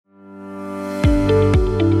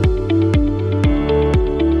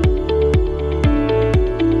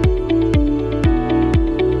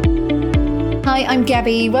Hi, I'm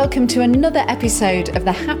Gabby. Welcome to another episode of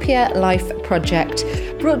the Happier Life Project,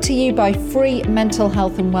 brought to you by free mental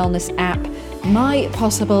health and wellness app, My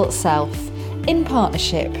Possible Self, in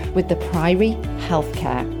partnership with the Priory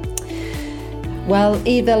Healthcare. Well,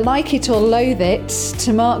 either like it or loathe it,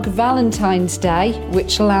 to mark Valentine's Day,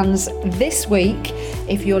 which lands this week,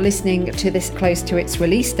 if you're listening to this close to its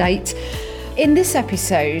release date. In this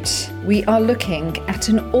episode, we are looking at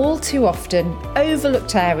an all too often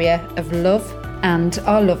overlooked area of love and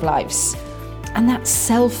our love lives, and that's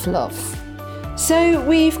self-love. So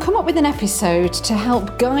we've come up with an episode to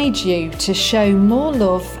help guide you to show more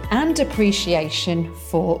love and appreciation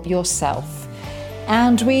for yourself.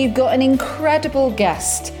 And we've got an incredible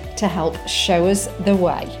guest to help show us the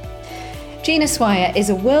way. Gina Swire is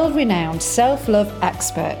a world-renowned self-love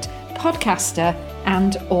expert, podcaster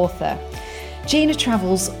and author. Gina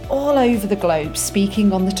travels all over the globe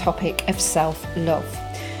speaking on the topic of self-love.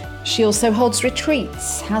 She also holds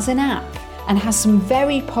retreats, has an app, and has some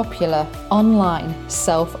very popular online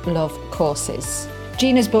self-love courses.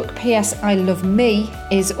 Gina's book, P.S. I Love Me,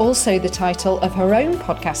 is also the title of her own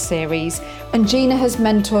podcast series, and Gina has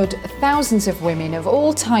mentored thousands of women of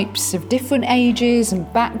all types of different ages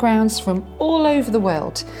and backgrounds from all over the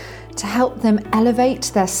world to help them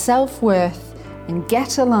elevate their self-worth and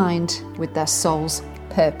get aligned with their soul's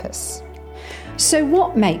purpose. So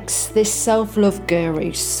what makes this self-love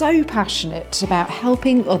guru so passionate about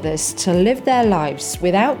helping others to live their lives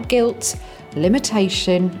without guilt,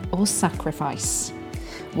 limitation, or sacrifice?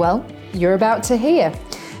 Well, you're about to hear.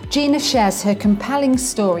 Gina shares her compelling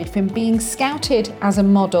story from being scouted as a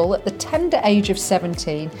model at the tender age of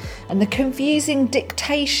 17 and the confusing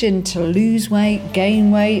dictation to lose weight,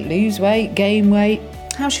 gain weight, lose weight, gain weight.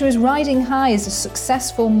 How she was riding high as a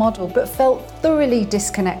successful model but felt thoroughly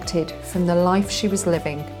disconnected from the life she was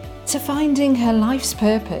living, to finding her life's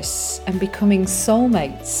purpose and becoming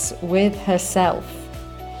soulmates with herself.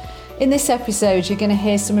 In this episode, you're going to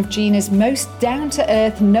hear some of Gina's most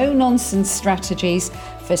down-to-earth, no-nonsense strategies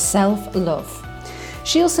for self-love.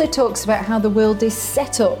 She also talks about how the world is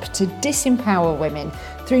set up to disempower women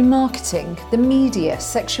through marketing, the media,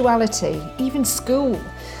 sexuality, even school.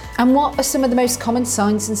 And what are some of the most common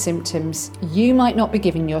signs and symptoms you might not be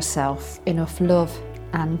giving yourself enough love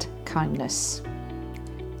and kindness?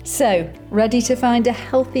 So, ready to find a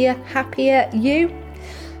healthier, happier you?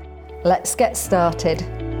 Let's get started.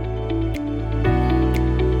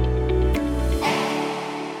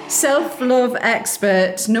 Self-love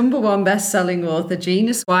expert, #1 best-selling author,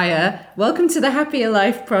 Gina Swire. Welcome to the Happier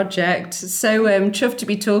Life Project. So chuffed to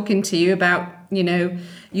be talking to you about,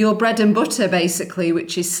 your bread and butter, basically,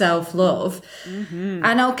 which is self-love. Mm-hmm.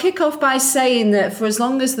 And I'll kick off by saying that for as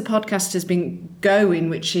long as the podcast has been going,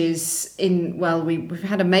 which is we've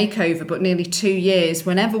had a makeover, but nearly 2 years,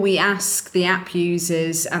 whenever we ask the app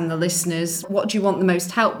users and the listeners, what do you want the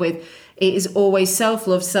most help with? It is always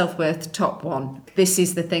self-love, self-worth, top one. This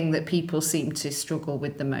is the thing that people seem to struggle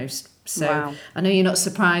with the most. So wow. I know you're not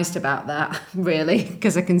surprised about that, really,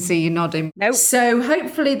 because I can see you nodding. Nope. So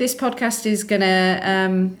hopefully this podcast is going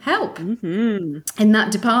to help in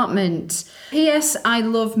that department. P.S. I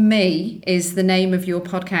Love Me is the name of your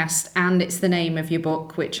podcast, and it's the name of your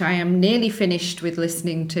book, which I am nearly finished with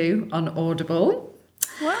listening to on Audible.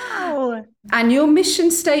 Wow. And your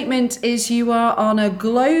mission statement is you are on a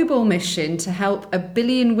global mission to help 1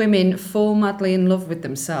 billion women fall madly in love with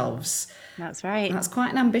themselves. That's right. That's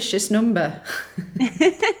quite an ambitious number.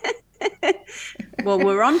 Well,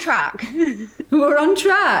 we're on track. We're on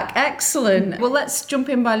track. Excellent. Well, let's jump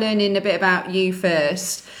in by learning a bit about you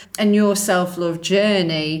first and your self-love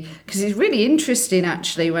journey, because it's really interesting,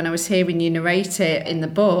 actually, when I was hearing you narrate it in the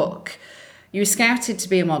book. You were scouted to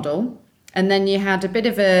be a model. And then you had a bit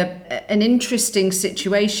of an interesting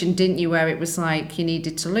situation, didn't you, where it was like you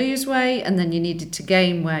needed to lose weight and then you needed to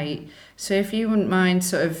gain weight. So if you wouldn't mind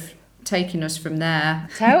sort of taking us from there.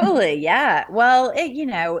 Totally, yeah. Well,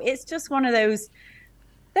 it's just one of those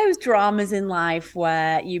dramas in life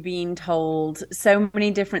where you're being told so many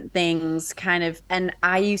different things and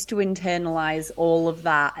I used to internalize all of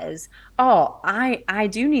that as, oh, I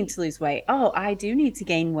do need to lose weight. Oh, I do need to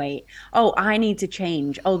gain weight. Oh, I need to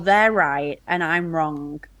change. Oh, they're right and I'm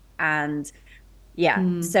wrong. And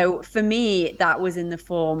yeah, so for me, that was in the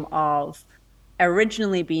form of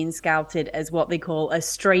originally being scouted as what they call a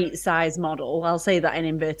straight size model. I'll say that in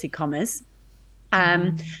inverted commas.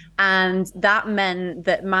 And that meant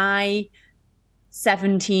that my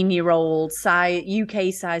 17-year-old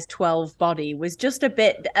UK size 12 body was just a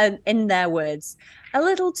bit, in their words, a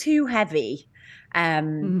little too heavy.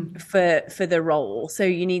 Mm. for the role. So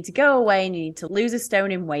you need to go away and you need to lose a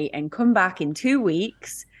stone in weight and come back in 2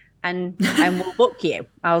 weeks and we'll book you.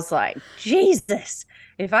 I was like, Jesus,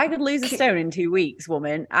 if I could lose a stone in 2 weeks,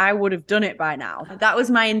 woman, I would have done it by now. That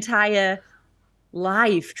was my entire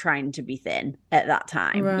life trying to be thin at that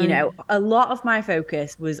time. You Right. know, a lot of my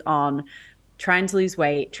focus was on trying to lose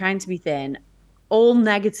weight, trying to be thin, all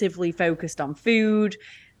negatively focused on food,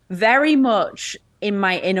 very much in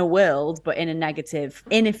my inner world, but in a negative,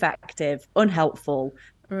 ineffective, unhelpful,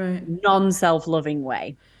 Right. non self loving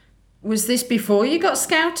way. Was this before you got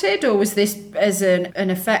scouted, or was this as an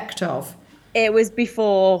effect of? It was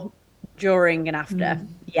before, during, and after.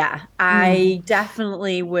 Yeah, I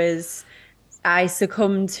definitely was. I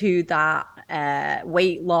succumbed to that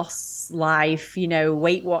weight loss life, you know,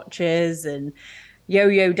 Weight Watchers and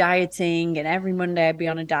yo-yo dieting, and every Monday I'd be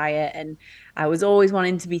on a diet, and I was always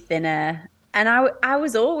wanting to be thinner, and I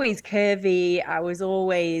was always curvy. I was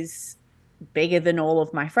always bigger than all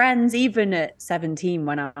of my friends, even at 17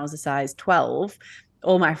 when I was a size 12.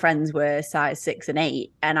 All my friends were size 6 and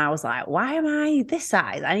 8, and I was like, why am I this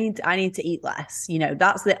size? I need to eat less. You know,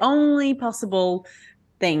 that's the only possible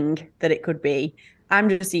thing that it could be. I'm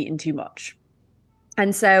just eating too much.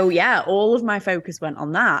 And so, yeah, all of my focus went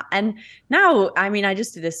on that. And now, I mean, I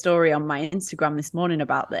just did a story on my Instagram this morning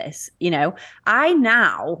about this. You know, I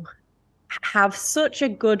now have such a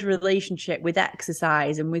good relationship with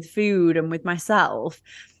exercise and with food and with myself.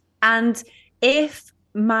 And if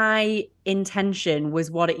my intention was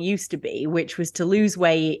what it used to be, which was to lose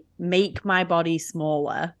weight, make my body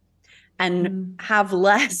smaller, and have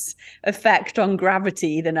less effect on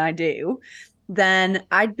gravity than I do, then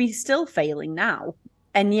I'd be still failing now.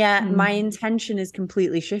 And yet my intention is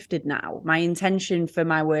completely shifted now. My intention for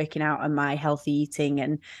my working out and my healthy eating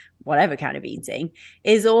and whatever kind of eating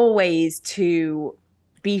is always to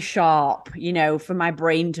be sharp, you know, for my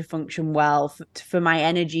brain to function well, for my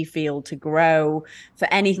energy field to grow, for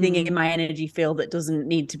anything in my energy field that doesn't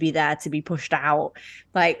need to be there to be pushed out.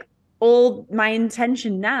 Like, all my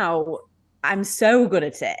intention now, I'm so good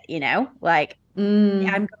at it, you know, like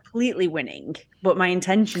I'm completely winning, but my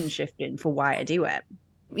intention's shifting for why I do it.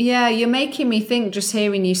 Yeah, you're making me think just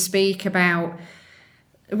hearing you speak about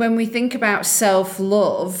when we think about self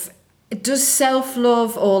love, does self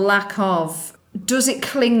love or lack of, does it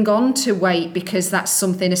cling on to weight because that's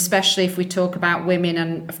something, especially if we talk about women,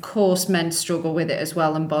 and of course men struggle with it as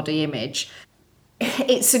well, and body image.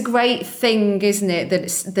 It's a great thing, isn't it,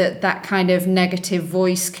 that kind of negative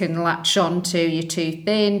voice can latch on to. You're too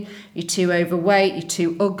thin, you're too overweight, you're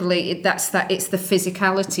too ugly. It's the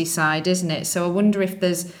physicality side, isn't it? So I wonder if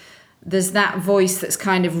there's that voice that's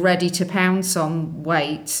kind of ready to pounce on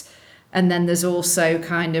weight, and then there's also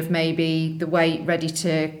kind of maybe the weight ready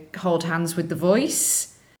to hold hands with the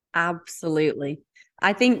voice. Absolutely.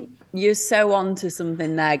 I think you're so on to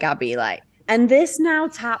something there, Gabby. Like, and this now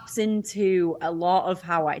taps into a lot of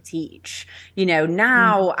how I teach. You know,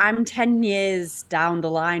 now I'm 10 years down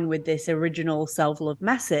the line with this original self-love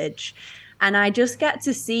message, and I just get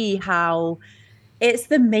to see how it's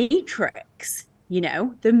the matrix, you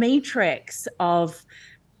know, the matrix of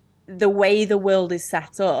the way the world is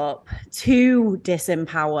set up to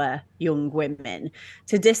disempower young women,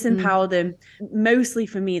 to disempower them. Mostly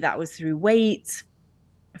for me, that was through weight.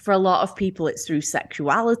 For a lot of people, it's through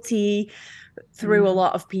sexuality. Through a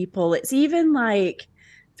lot of people, it's even like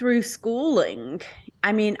through schooling.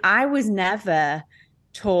 I mean, I was never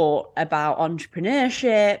taught about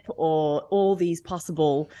entrepreneurship or all these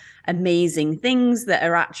possible amazing things that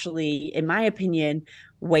are actually, in my opinion,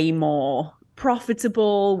 way more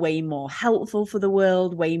profitable, way more helpful for the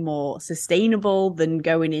world, way more sustainable than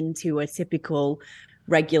going into a typical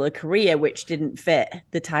regular career, which didn't fit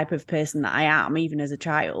the type of person that I am, even as a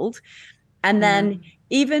child. And then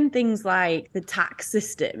even things like the tax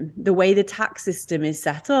system, the way the tax system is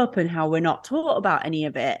set up and how we're not taught about any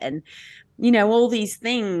of it. And, you know, all these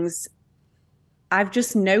things I've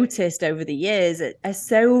just noticed over the years are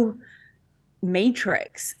so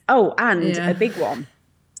matrix. Oh, and a big one,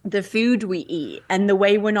 the food we eat and the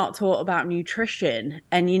way we're not taught about nutrition,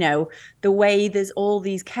 and you know, the way there's all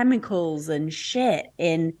these chemicals and shit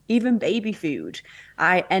in even baby food,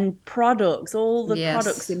 and products, all the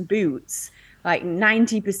products in Boots, like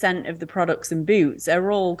 90% of the products in Boots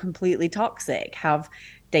are all completely toxic, have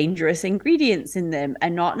dangerous ingredients in them,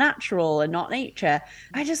 and not natural and not nature.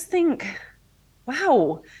 I just think,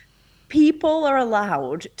 wow, people are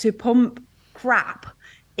allowed to pump crap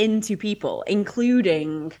into people,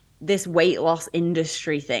 including this weight loss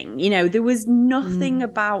industry thing. You know, there was nothing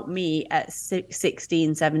about me at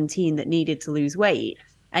 16, 17 that needed to lose weight.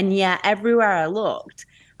 And yet, everywhere I looked,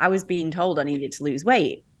 I was being told I needed to lose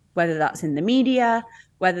weight, whether that's in the media,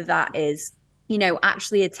 whether that is,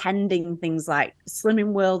 actually attending things like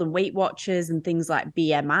Slimming World and Weight Watchers and things like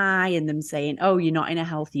BMI and them saying, oh, you're not in a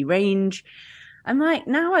healthy range. I'm like,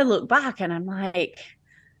 now I look back and I'm like,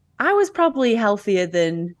 I was probably healthier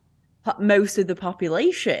than most of the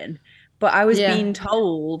population, but I was being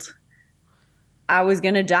told I was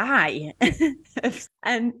going to die.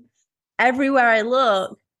 And everywhere I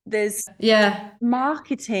look, there's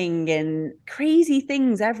marketing and crazy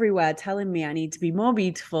things everywhere telling me I need to be more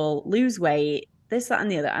beautiful, lose weight, this, that,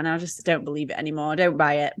 and the other. And I just don't believe it anymore. I don't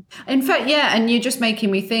buy it. In fact, and you're just making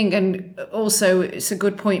me think. And also, it's a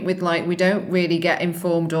good point with like, we don't really get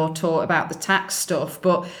informed or taught about the tax stuff,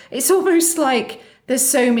 but it's almost like there's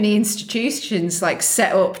so many institutions like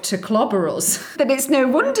set up to clobber us that it's no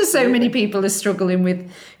wonder so many people are struggling with,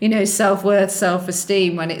 self-worth,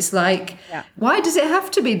 self-esteem, when it's like, why does it have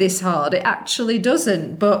to be this hard? It actually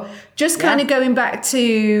doesn't. But just kind of going back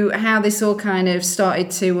to how this all kind of started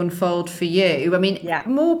to unfold for you, I mean,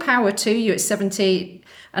 more power to you at 17.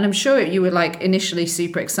 And I'm sure you were like initially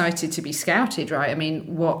super excited to be scouted, right? I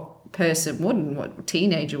mean, what person wouldn't? What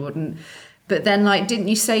teenager wouldn't? But then, like, didn't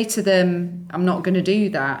you say to them, I'm not going to do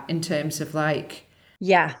that, in terms of like...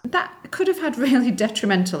 Yeah. That could have had really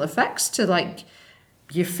detrimental effects to like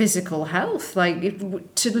your physical health, like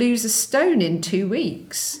to lose a stone in 2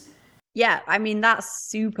 weeks. Yeah, I mean, that's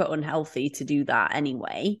super unhealthy to do that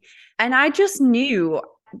anyway. And I just knew,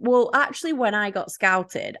 well, actually, when I got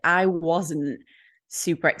scouted, I wasn't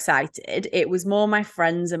super excited. It was more my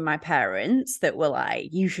friends and my parents that were like,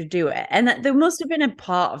 you should do it. And that there must have been a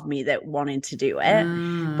part of me that wanted to do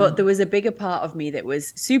it, but there was a bigger part of me that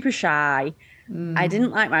was super shy. I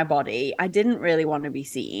didn't like my body. I didn't really want to be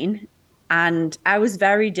seen. And I was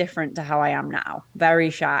very different to how I am now, very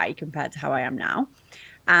shy compared to how I am now.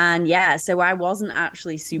 And so I wasn't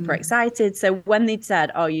actually super excited. So when they'd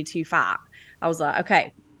said, oh, you're too fat, I was like,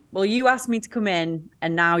 okay, well, you asked me to come in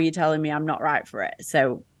and now you're telling me I'm not right for it.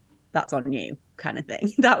 So that's on you, kind of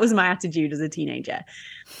thing. That was my attitude as a teenager.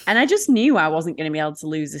 And I just knew I wasn't going to be able to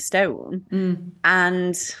lose a stone.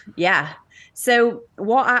 And so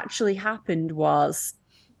what actually happened was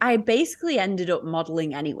I basically ended up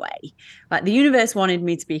modeling anyway. Like the universe wanted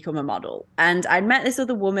me to become a model. And I met this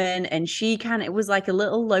other woman and it was like a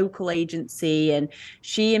little local agency, and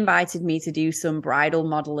she invited me to do some bridal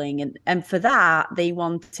modeling. And for that, they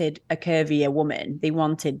wanted a curvier woman. They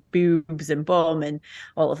wanted boobs and bum and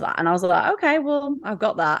all of that. And I was like, okay, well, I've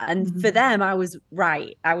got that. And for them, I was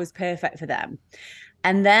right. I was perfect for them.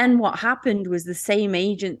 And then what happened was the same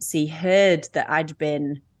agency heard that I'd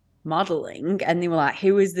been modeling, and they were like,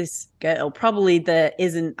 who is this girl? Probably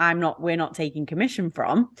we're not taking commission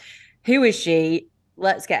from. Who is she?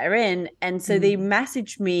 Let's get her in. And so they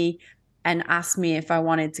messaged me and asked me if I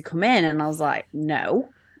wanted to come in, and I was like, no.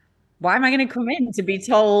 Why am I going to come in to be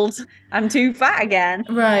told I'm too fat again?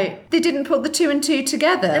 Right. They didn't put the 2 and 2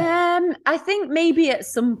 together. I think maybe at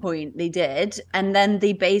some point they did. And then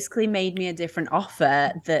they basically made me a different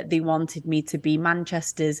offer that they wanted me to be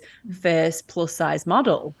Manchester's first plus size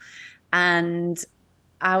model. And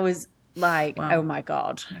I was like, wow. Oh my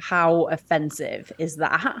God, how offensive is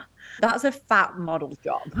that? That's a fat model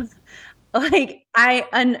job.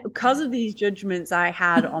 And because of these judgments I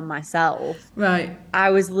had on myself, right, I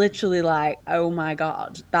was literally like, oh my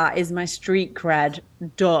God, that is my street cred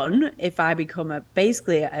done if I become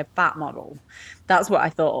basically a fat model. That's what I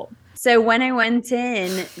thought. So when I went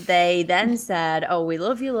in, they then said, oh, we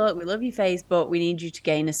love your look, we love your face, but we need you to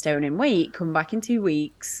gain a stone in weight. Come back in 2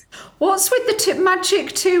 weeks. What's with the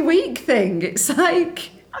magic 2 week thing? It's like...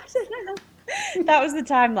 I don't know. That was the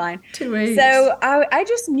timeline. 2 weeks. So I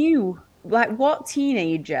just knew... Like, what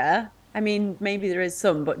teenager, I mean, maybe there is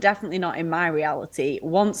some, but definitely not in my reality,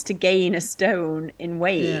 wants to gain a stone in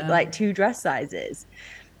weight, like 2 dress sizes.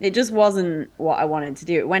 It just wasn't what I wanted to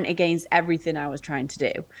do. It went against everything I was trying to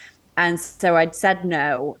do. And so I'd said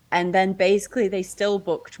no. And then basically they still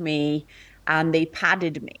booked me and they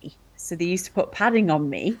padded me. So they used to put padding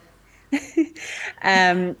on me.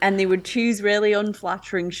 And they would choose really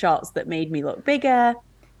unflattering shots that made me look bigger.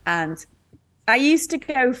 And I used to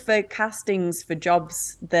go for castings for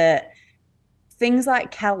jobs that things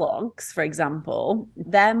like Kellogg's, for example,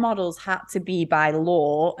 their models had to be by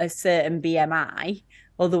law a certain BMI.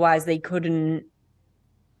 Otherwise, they couldn't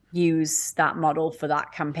use that model for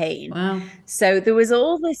that campaign. Wow. So there was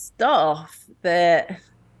all this stuff that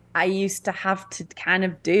I used to have to kind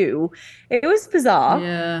of do. It was bizarre.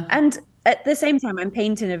 Yeah. And at the same time, I'm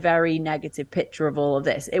painting a very negative picture of all of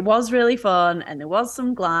this. It was really fun and there was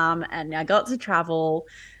some glam and I got to travel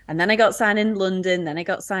And then I got signed in London, then I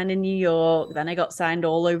got signed in New York, then I got signed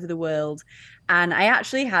all over the world. And I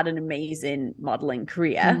actually had an amazing modeling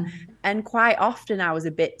career. And quite often I was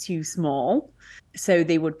a bit too small, so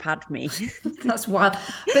they would pad me. That's wild.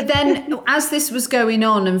 But then, as this was going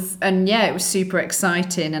on, and yeah, it was super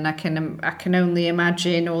exciting, and I can only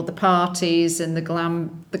imagine all the parties and the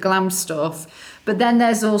glam stuff. But then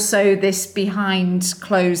there's also this behind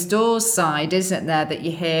closed doors side, isn't there, that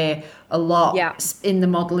you hear a lot in the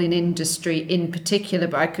modelling industry in particular.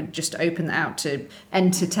 But I could just open that out to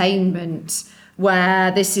entertainment,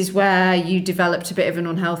 where this is where you developed a bit of an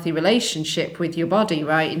unhealthy relationship with your body,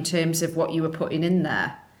 right, in terms of what you were putting in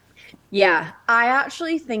there. Yeah, I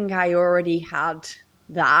actually think I already had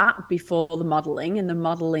that before the modeling, and the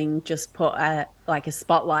modeling just put a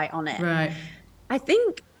spotlight on it. Right. I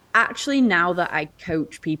think actually now that I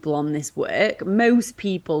coach people on this work, most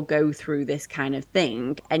people go through this kind of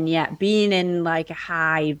thing, and yet being in like a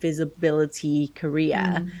high visibility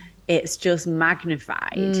career, it's just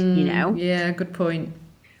magnified, you know? Yeah, good point.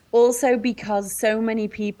 Also, because so many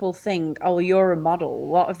people think, oh, you're a model.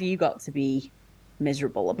 What have you got to be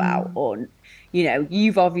miserable about? Or, you know,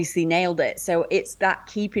 you've obviously nailed it. So it's that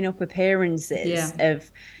keeping up appearances of,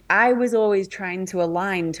 I was always trying to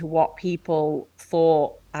align to what people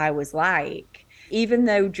thought I was like. Even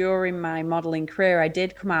though during my modeling career, I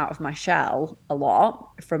did come out of my shell a lot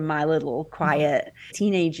from my little quiet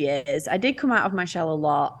teenage years. I did come out of my shell a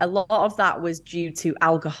lot. A lot of that was due to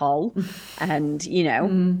alcohol. And, you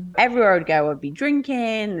know, everywhere I'd go, I'd be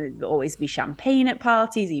drinking. There'd always be champagne at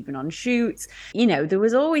parties, even on shoots. You know, there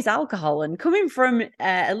was always alcohol. And coming from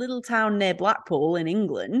a little town near Blackpool in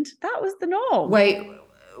England, that was the norm. Wait,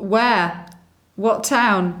 where? What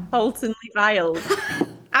town? Holton Files.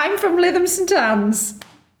 I'm from Lytham St Anne's.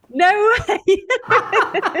 No way.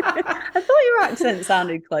 I thought your accent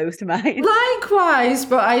sounded close to mine. Likewise,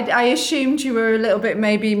 but I assumed you were a little bit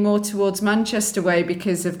maybe more towards Manchester way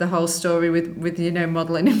because of the whole story with you know,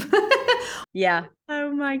 modelling. Yeah.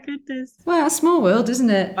 Oh my goodness. Well, small world, isn't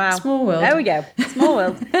it? Wow. Small world. There we go. Small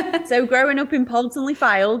world. So growing up in Poltonly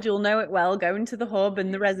Filed, you'll know it well, going to the hub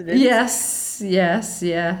and the residence. Yes.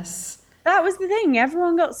 That was the thing.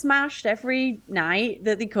 Everyone got smashed every night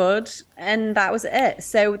that they could, and that was it.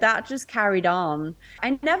 So that just carried on.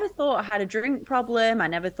 I never thought I had a drink problem. I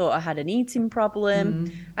never thought I had an eating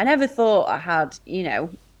problem. I never thought I had, you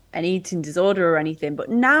know, an eating disorder or anything.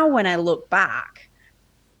 But now when I look back,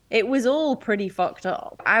 it was all pretty fucked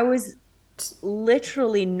up. I was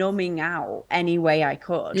literally numbing out any way I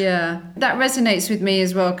could. Yeah, that resonates with me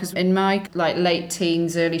as well, because in my like late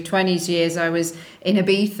teens, early 20s years, I was in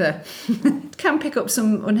Ibiza. Can pick up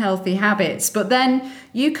some unhealthy habits, but then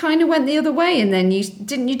you kind of went the other way, and then you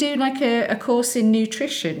do like a course in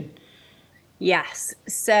nutrition? Yes.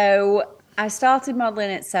 So I started modeling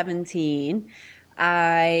at 17.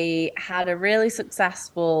 I had a really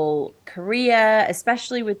successful career,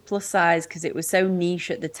 especially with plus size, because it was so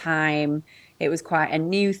niche at the time. It was quite a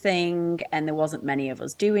new thing, and there wasn't many of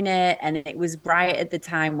us doing it. And it was right at the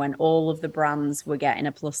time when all of the brands were getting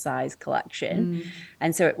a plus size collection.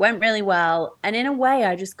 And so it went really well. And in a way,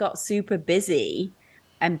 I just got super busy,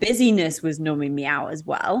 and busyness was numbing me out as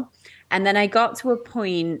well. And then I got to a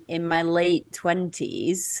point in my late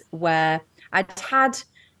 20s where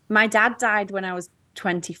my dad died when I was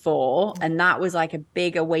 24, and that was like a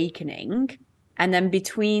big awakening. And then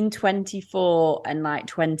between 24 and like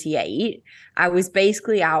 28, I was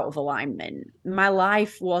basically out of alignment. My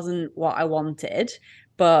life wasn't what I wanted,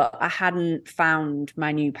 but I hadn't found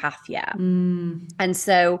my new path yet. And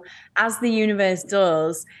so, as the universe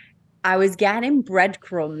does, I was getting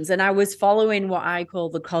breadcrumbs, and I was following what I call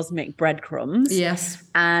the cosmic breadcrumbs. Yes.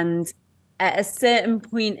 And at a certain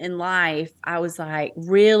point in life, I was like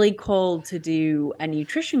really called to do a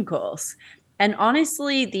nutrition course. And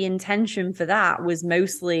honestly, the intention for that was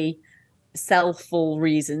mostly selfful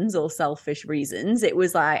reasons or selfish reasons. It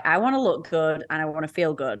was like, I want to look good and I want to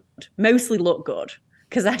feel good, mostly look good,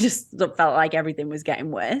 because I just felt like everything was getting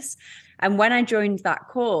worse. And when I joined that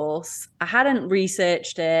course, I hadn't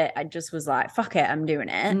researched it. I just was like, fuck it, I'm doing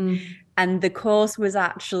it. And the course was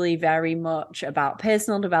actually very much about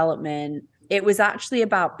personal development. It was actually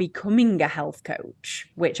about becoming a health coach,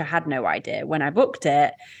 which I had no idea when I booked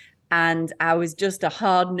it. And I was just a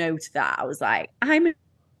hard no to that. I was like, I'm an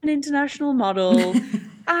international model.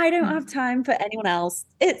 I don't have time for anyone else.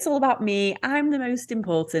 It's all about me. I'm the most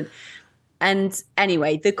important. And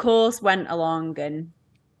anyway, the course went along, and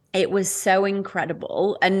it was so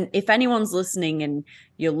incredible. And if anyone's listening and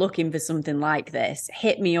you're looking for something like this,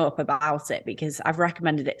 hit me up about it, because I've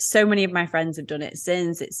recommended it. So many of my friends have done it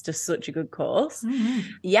since. It's just such a good course.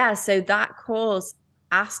 Yeah. So that course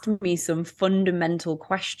asked me some fundamental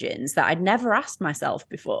questions that I'd never asked myself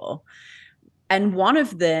before. And one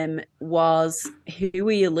of them was, who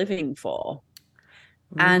are you living for?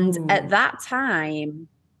 And at that time,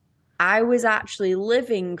 I was actually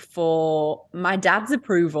living for my dad's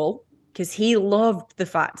approval because he loved the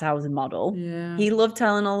fact I was a model. Yeah. He loved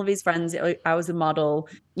telling all of his friends I was a model.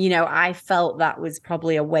 You know, I felt that was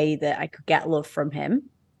probably a way that I could get love from him.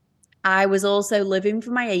 I was also living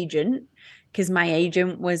for my agent because my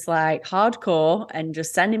agent was like hardcore and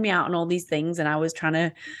just sending me out on all these things. And I was trying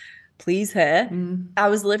to please her. I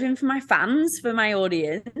was living for my fans, for my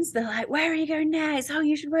audience. They're like, where are you going next? Oh,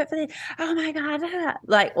 you should work for this. Oh my God.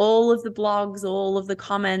 Like all of the blogs, all of the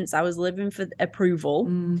comments, I was living for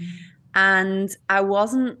approval. And I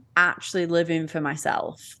wasn't actually living for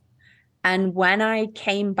myself. And when I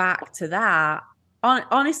came back to that,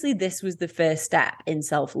 honestly, this was the first step in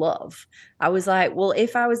self-love. I was like, well,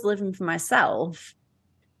 if I was living for myself,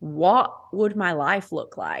 what would my life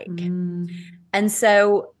look like? And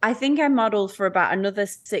so I think I modeled for about another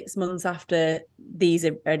 6 months after these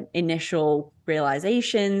initial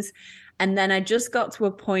realizations. And then I just got to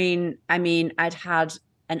a point, I mean, I'd had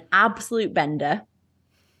an absolute bender.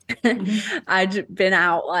 I'd been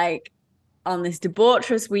out like on this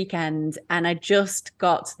debaucherous weekend, and I just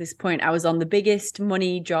got to this point. I was on the biggest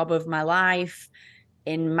money job of my life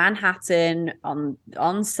in Manhattan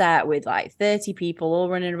on set with like 30 people all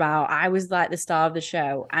running about. I was like the star of the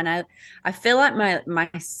show. And I feel like my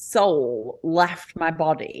soul left my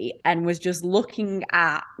body and was just looking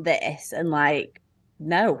at this and like,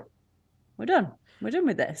 no, we're done. We're done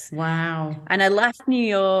with this. Wow. And I left New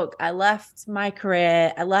York. I left my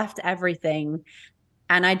career. I left everything.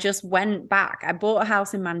 And I just went back. I bought a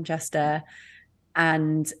house in Manchester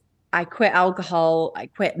and I quit alcohol. I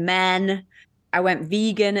quit men. I went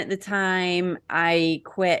vegan at the time. I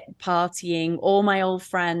quit partying, all my old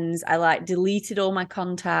friends. I like deleted all my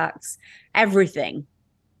contacts. Everything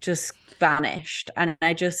just vanished. And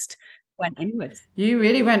I just went inwards. You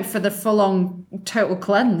really went for the full-on total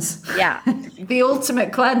cleanse. Yeah. The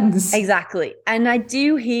ultimate cleanse. Exactly. And I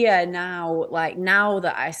do hear now, like now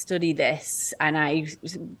that I study this and I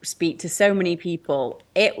speak to so many people,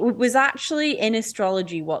 it was actually in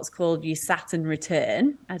astrology what's called your Saturn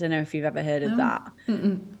return. I don't know if you've ever heard of that.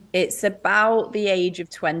 It's about the age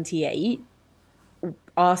of 28.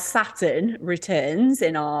 Our Saturn returns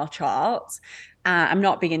in our charts. I'm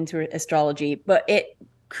not big into astrology, but it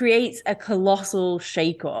creates a colossal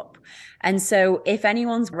shakeup. And so if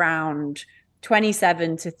anyone's around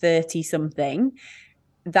 27 to 30 something,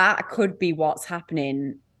 that could be what's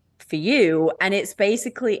happening for you. And it's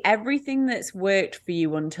basically everything that's worked for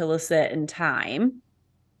you until a certain time.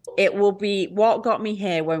 It will be what got me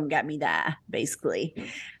here won't get me there, basically.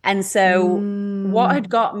 And so what had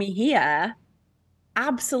got me here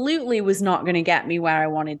absolutely was not going to get me where I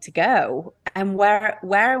wanted to go. And where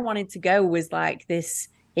I wanted to go was like this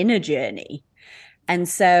inner journey. And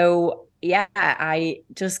so, yeah, I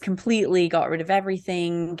just completely got rid of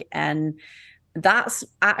everything. And that's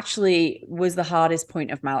actually was the hardest point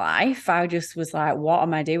of my life. I just was like, what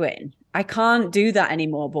am I doing? I can't do that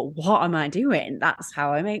anymore, but what am I doing? That's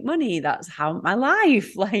how I make money. That's how my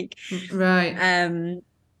life, like, right.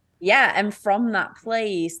 Yeah. And from that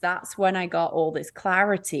place, that's when I got all this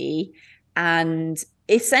clarity. And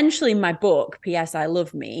essentially my book, P.S. I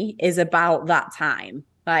Love Me, is about that time.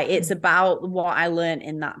 Like it's about what I learned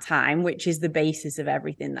in that time, which is the basis of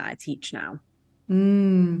everything that I teach now.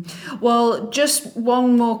 Well, just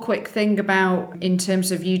one more quick thing about in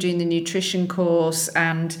terms of you doing the nutrition course.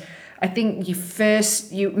 And I think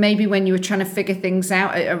you maybe when you were trying to figure things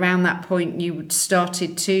out around that point, you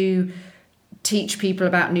started to teach people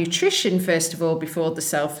about nutrition, first of all, before the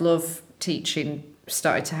self-love teaching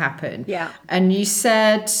started to happen. Yeah. And you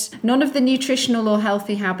said none of the nutritional or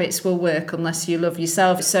healthy habits will work unless you love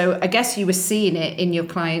yourself. So I guess you were seeing it in your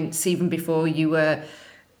clients even before you were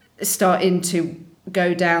starting to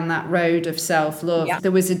go down that road of self-love. Yeah.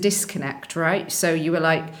 There was a disconnect, right? So you were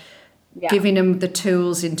like giving them the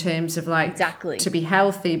tools in terms of like exactly to be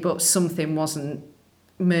healthy, but something wasn't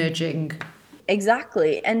merging.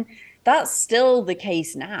 Exactly. And that's still the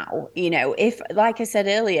case now. You know, if, like I said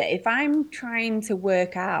earlier, if I'm trying to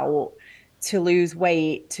work out to lose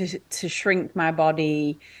weight, to shrink my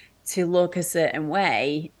body, to look a certain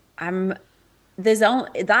way,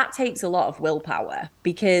 that takes a lot of willpower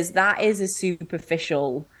because that is a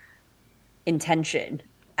superficial intention.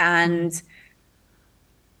 And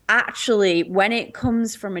actually, when it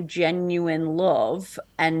comes from a genuine love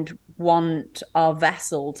and want our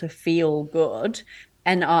vessel to feel good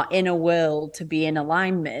and our inner world to be in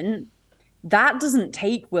alignment, that doesn't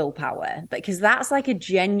take willpower, because that's like a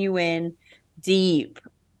genuine, deep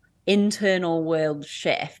internal world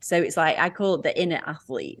shift. So it's like, I call it the inner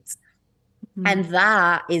athlete. And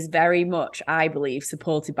that is very much, I believe,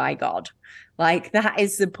 supported by God. Like, that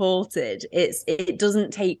is supported. It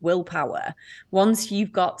doesn't take willpower. Once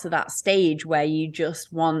you've got to that stage where you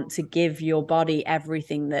just want to give your body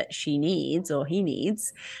everything that she needs or he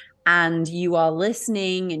needs, and you are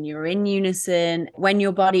listening and you're in unison, when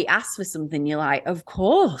your body asks for something, you're like, of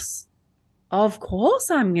course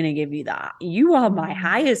I'm going to give you that. You are my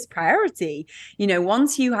highest priority. You know,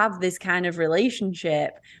 once you have this kind of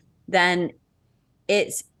relationship, then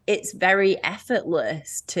it's very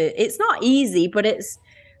effortless to, it's not easy, but it's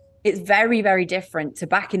very, very different to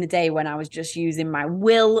back in the day when I was just using my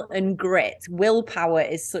will and grit. Willpower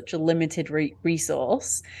is such a limited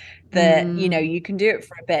resource that, you know, you can do it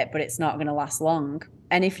for a bit, but it's not going to last long.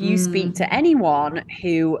 And if you speak to anyone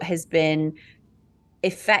who has been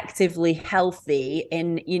effectively healthy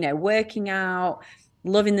in, you know, working out,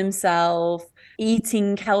 loving themselves,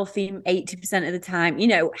 eating healthy 80% of the time, you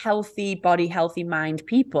know, healthy body, healthy mind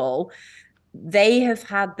people, they have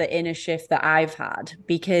had the inner shift that I've had,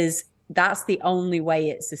 because that's the only way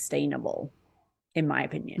it's sustainable, in my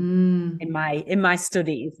opinion, in my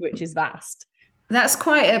studies, which is vast. That's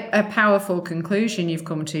quite a powerful conclusion you've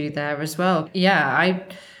come to there as well. Yeah, I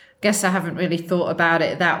guess I haven't really thought about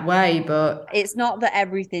it that way, but it's not that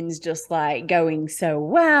everything's just like going so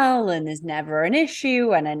well and there's never an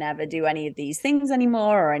issue and I never do any of these things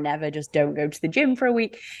anymore, or I never just don't go to the gym for a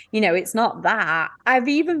week. You know, it's not that. I've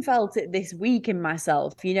even felt it this week in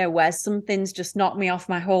myself, you know, where something's just knocked me off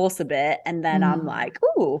my horse a bit, and then I'm like,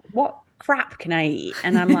 oh, what crap can I eat?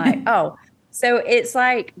 And I'm like, oh. So it's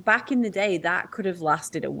like, back in the day, that could have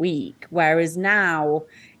lasted a week, whereas now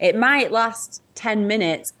it might last 10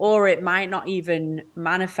 minutes, or it might not even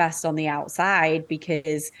manifest on the outside,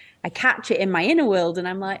 because I catch it in my inner world and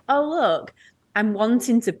I'm like, oh, look, I'm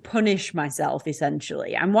wanting to punish myself,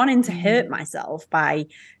 essentially. I'm wanting to hurt myself by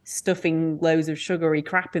stuffing loads of sugary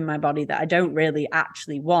crap in my body that I don't really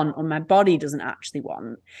actually want, or my body doesn't actually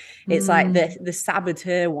want. It's like the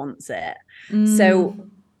saboteur wants it. So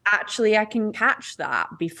actually I can catch that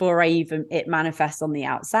before it manifests on the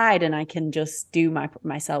outside, and I can just do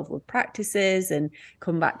myself with practices and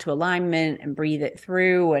come back to alignment and breathe it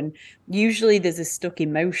through. And usually there's a stuck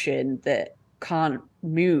emotion that can't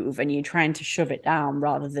move, and you're trying to shove it down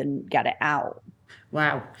rather than get it out.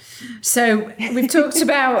 Wow. So we've talked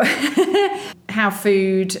about how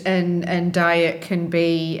food and diet can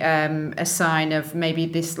be a sign of maybe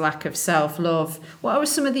this lack of self-love. What are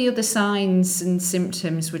some of the other signs and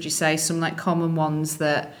symptoms, would you say, some like common ones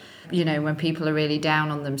that, you know, when people are really down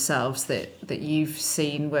on themselves that you've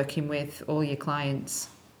seen working with all your clients?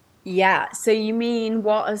 Yeah. So you mean,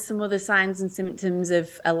 what are some other signs and symptoms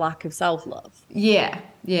of a lack of self-love? Yeah.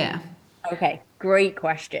 Okay, great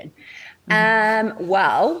question.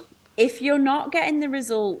 Well, if you're not getting the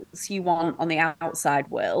results you want on the outside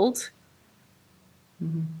world,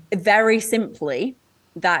 very simply,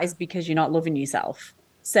 that is because you're not loving yourself.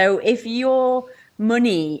 So if your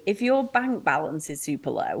bank balance is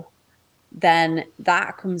super low, then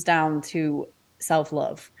that comes down to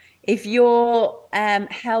self-love. If your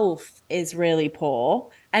health is really poor,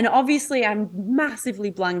 and obviously I'm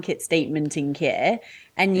massively blanket statementing here,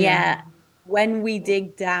 and yet when we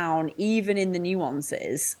dig down, even in the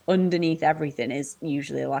nuances, underneath everything is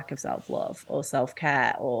usually a lack of self-love or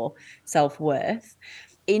self-care or self-worth.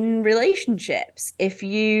 In relationships, if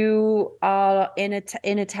you are in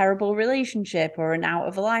a terrible relationship or an out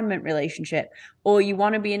of alignment relationship, or you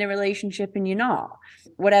want to be in a relationship and you're not,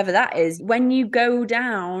 whatever that is, when you go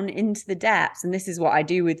down into the depths, and this is what I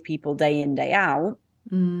do with people day in, day out,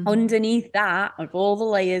 underneath that, of all the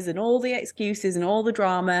layers and all the excuses and all the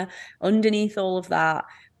drama, underneath all of that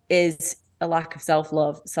is a lack of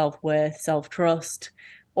self-love, self-worth, self-trust,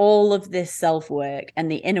 all of this self-work,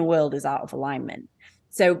 and the inner world is out of alignment.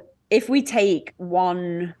 So if we take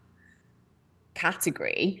one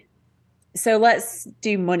category, so let's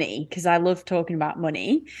do money, because I love talking about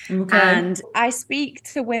money. Okay. And I speak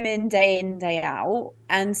to women day in, day out,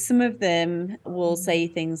 and some of them will say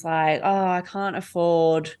things like, oh, I can't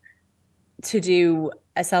afford to do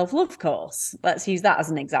a self-love course. Let's use that as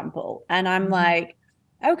an example. And I'm like,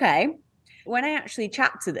 okay. When I actually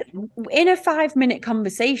chat to them in a 5-minute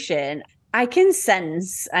conversation, I can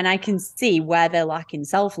sense and I can see where they're lacking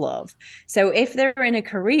self-love. So if they're in a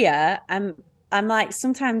career, I'm like,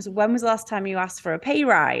 sometimes, when was the last time you asked for a pay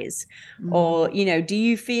rise? Or, you know, do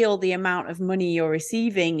you feel the amount of money you're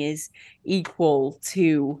receiving is equal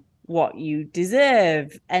to what you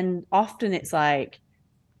deserve? And often it's like,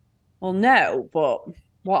 well, no, but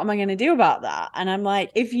what am I going to do about that? And I'm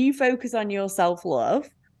like, if you focus on your self love,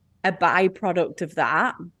 a byproduct of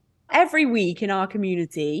that, every week in our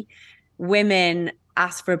community, women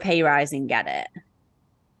ask for a pay rise and get it.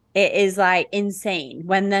 It is like insane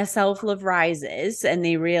when their self love rises and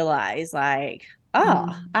they realize, like, oh,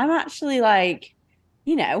 Mm. I'm actually like,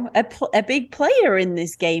 a big player in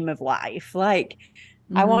this game of life. Like,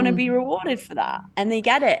 I want to be Mm. rewarded for that. And they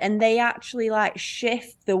get it. And they actually like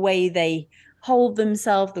shift the way they hold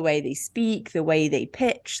themselves, the way they speak, the way they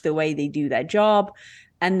pitch, the way they do their job.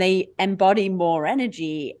 And they embody more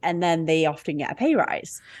energy. And then they often get a pay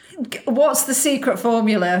rise. What's the secret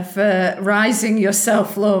formula for rising your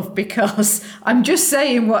self love? Because I'm just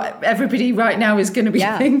saying what everybody right now is going to be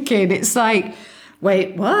Yeah. thinking. It's like, wait,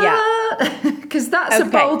 Yeah. what? Because that's a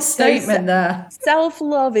Okay. bold statement there. Self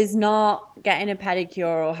love is not getting a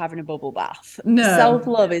pedicure or having a bubble bath. Self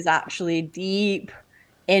No. love is actually deep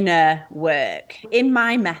inner work. In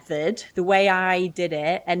my method, the way I did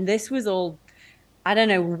it, and this was all, I don't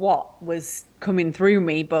know what was coming through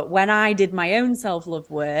me, but when I did my own self love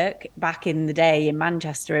work back in the day in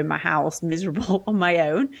Manchester in my house, miserable on my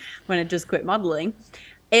own, when I just quit modeling,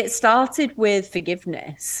 it started with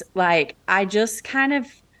forgiveness. Like, I just kind of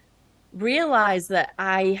realized that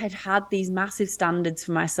I had had these massive standards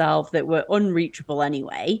for myself that were unreachable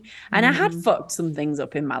anyway. And I had Mm. fucked some things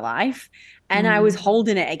up in my life. And I was Mm.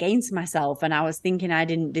 holding it against myself and I was thinking I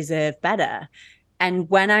didn't deserve better. And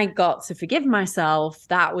when I got to forgive myself,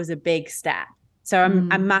 that was a big step. So I'm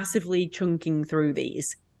Mm. massively chunking through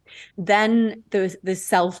these. Then the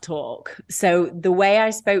self-talk. So the way I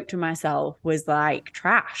spoke to myself was like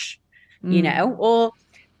trash, Mm. or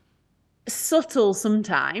subtle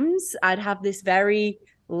sometimes. I'd have this very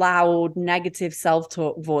loud, negative self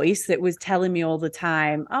talk voice that was telling me all the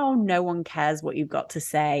time, oh, no one cares what you've got to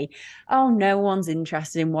say. Oh, no one's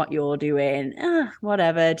interested in what you're doing.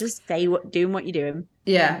 Whatever. Just doing what you're doing.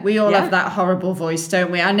 Yeah, we all have Yeah. that horrible voice,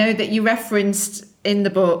 don't we? I know that you referenced in the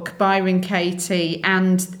book Byron Katie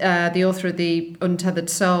and the author of The Untethered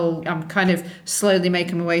Soul. I'm kind of slowly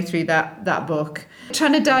making my way through that book.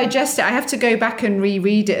 Trying to digest it. I have to go back and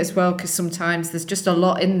reread it as well because sometimes there's just a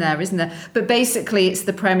lot in there, isn't there? But basically, it's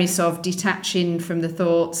the premise of detaching from the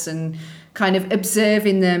thoughts and kind of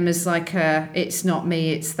observing them as like it's not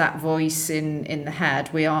me, it's that voice in the head,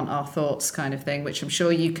 we aren't our thoughts kind of thing, which I'm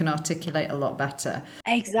sure you can articulate a lot better.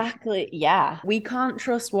 Exactly. Yeah. We can't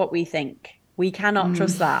trust what we think. We cannot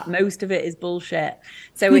trust that. Most of it is bullshit.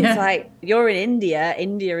 So it's Yeah. like you're in India.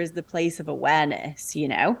 India is the place of awareness,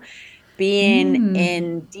 being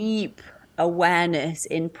in deep awareness,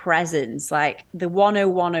 in presence, like the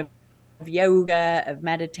 101 of yoga, of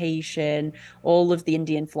meditation, all of the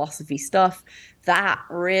Indian philosophy stuff. That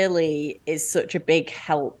really is such a big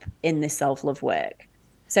help in this self love work.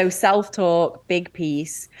 So, self talk, big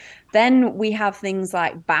piece. Then we have things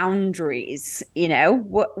like boundaries.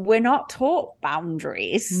 We're not taught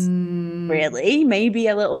boundaries, really, maybe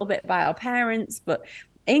a little bit by our parents, but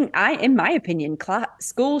in my opinion,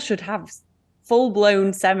 school should have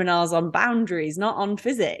full-blown seminars on boundaries, not on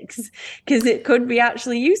physics, because it could be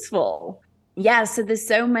actually useful. Yeah, so there's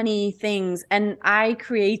so many things. And I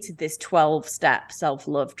created this 12-step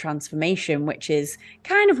self-love transformation, which is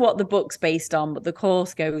kind of what the book's based on, but the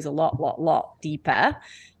course goes a lot deeper.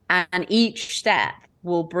 And each step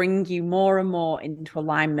will bring you more and more into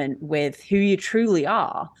alignment with who you truly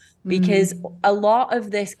are. Because a lot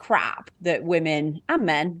of this crap that women and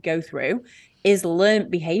men go through is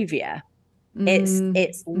learned behavior.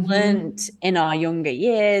 It's learned in our younger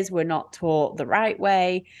years. We're not taught the right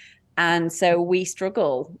way. And so we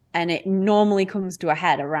struggle. And it normally comes to a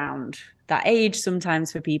head around that age,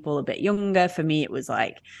 sometimes for people a bit younger. For me, it was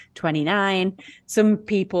like 29. Some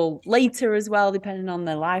people later as well, depending on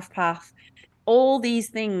their life path. All these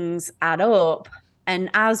things add up. And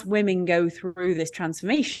as women go through this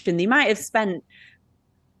transformation, they might have spent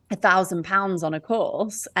 £1,000 on a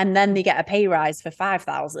course and then they get a pay rise for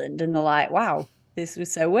 5,000 and they're like, wow, this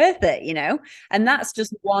was so worth it. And that's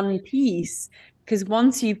just one piece. Because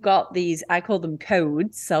once you've got these, I call them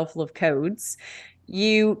codes, self-love codes,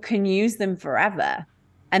 you can use them forever.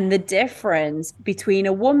 And the difference between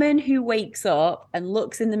a woman who wakes up and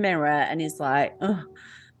looks in the mirror and is like, oh,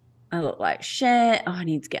 I look like shit. Oh, I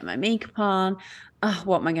need to get my makeup on. Oh,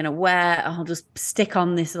 what am I going to wear? I'll just stick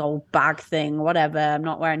on this old bag thing, whatever. I'm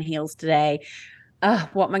not wearing heels today. Oh,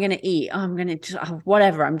 what am I going to eat? Oh, I'm going to just,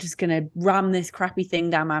 whatever. I'm just going to ram this crappy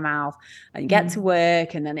thing down my mouth and get to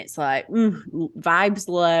work. And then it's like, vibes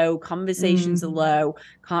low, conversations are low,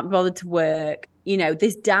 can't be bothered to work.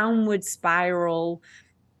 This downward spiral,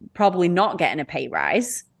 probably not getting a pay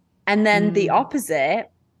rise. And then the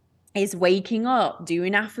opposite, is waking up,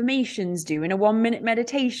 doing affirmations, doing a 1 minute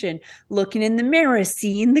meditation, looking in the mirror,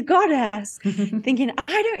 seeing the goddess, thinking,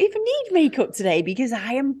 I don't even need makeup today because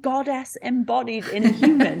I am goddess embodied in a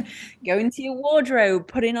human. Going to your wardrobe,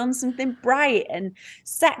 putting on something bright and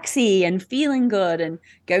sexy and feeling good, and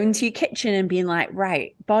going to your kitchen and being like,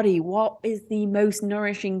 right, body, what is the most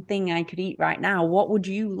nourishing thing I could eat right now? What would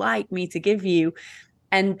you like me to give you?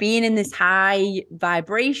 And being in this high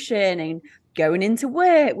vibration and going into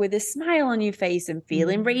work with a smile on your face and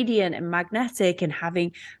feeling radiant and magnetic and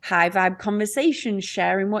having high vibe conversations,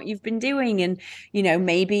 sharing what you've been doing. And, you know,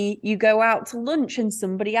 maybe you go out to lunch and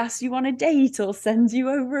somebody asks you on a date or sends you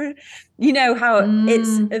over, you know, how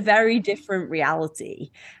it's a very different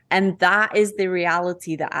reality. And that is the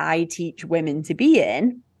reality that I teach women to be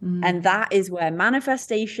in. And that is where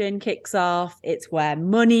manifestation kicks off. It's where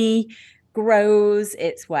money grows.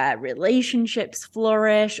 It's where relationships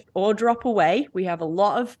flourish or drop away. We have a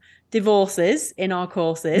lot of divorces in our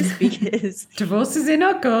courses because divorces in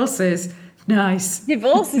our courses. Nice.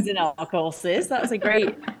 Divorces in our courses. That's a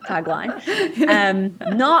great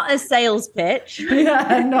tagline. Not a sales pitch.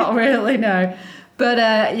 Yeah, not really, no. But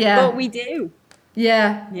yeah. But we do.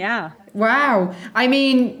 Yeah. Yeah. Wow. I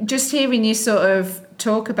mean, just hearing you sort of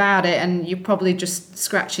talk about it, and you're probably just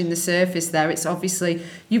scratching the surface there. It's obviously,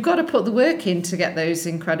 you've got to put the work in to get those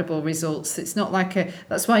incredible results. It's not like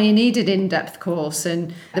that's why you need an in-depth course.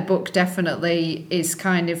 And the book definitely is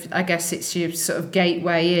kind of, I guess it's your sort of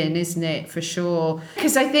gateway in, isn't it? For sure.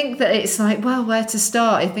 Because I think that it's like, well, where to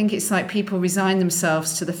start? I think it's like people resign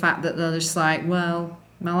themselves to the fact that they're just like, well,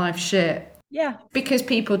 my life's shit. Yeah. Because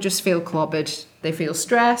people just feel clobbered. They feel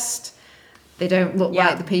stressed. They don't look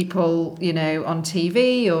like the people, you know, on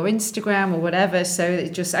TV or Instagram or whatever. So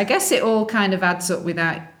it just, I guess it all kind of adds up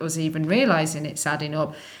without us even realising it's adding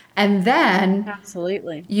up. And then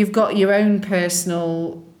absolutely, you've got your own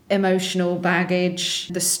personal emotional baggage,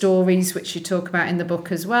 the stories which you talk about in the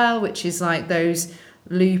book as well, which is like those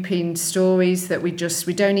looping stories that we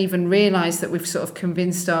don't even realise that we've sort of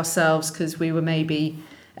convinced ourselves because we were maybe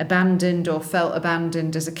abandoned or felt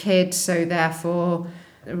abandoned as a kid. So therefore,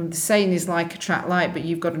 the saying is like attract like, but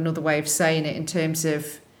you've got another way of saying it in terms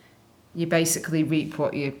of you basically reap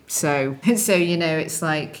what you sow. So, you know, it's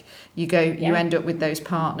like you end up with those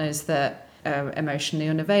partners that are emotionally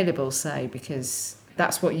unavailable, say, because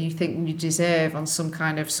that's what you think you deserve on some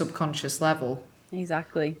kind of subconscious level.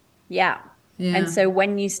 Exactly. Yeah. And so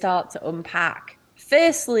when you start to unpack,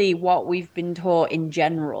 firstly, what we've been taught in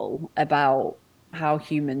general about how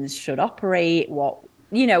humans should operate, what,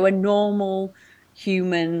 you know, a normal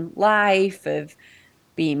human life of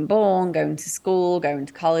being born, going to school, going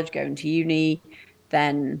to college, going to uni,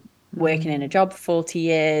 then working in a job for 40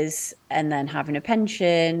 years, and then having a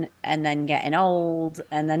pension, and then getting old,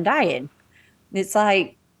 and then dying. It's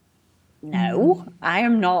like, no, I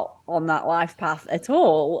am not on that life path at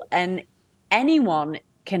all. And anyone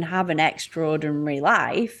can have an extraordinary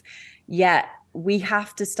life, yet we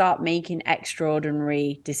have to start making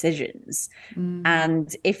extraordinary decisions.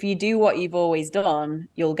 And if you do what you've always done,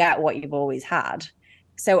 you'll get what you've always had.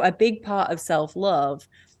 So a big part of self-love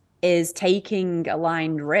is taking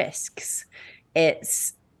aligned risks.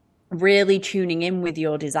 It's really tuning in with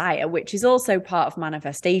your desire, which is also part of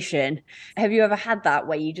manifestation. Have you ever had that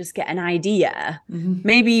where you just get an idea,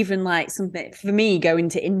 maybe even like something, for me, going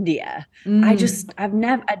to India? I'd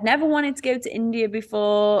never wanted to go to India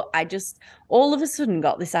before. I just all of a sudden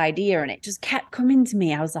got this idea and it just kept coming to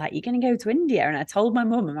me. I was like, you're going to go to India? And I told my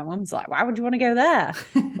mum, and my mum's like, why would you want to go there?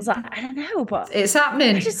 I was like, I don't know, but it's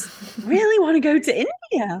happening. I just really want to go to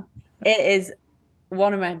India. It is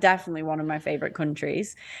definitely one of my favorite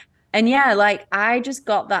countries. And yeah, like I just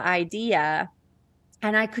got that idea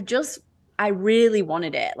and I really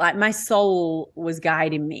wanted it. Like my soul was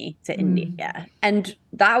guiding me to India. And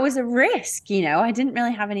that was a risk, you know. I didn't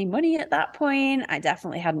really have any money at that point. I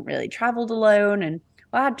definitely hadn't really traveled alone. And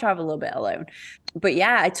well, I'd travel a little bit alone. But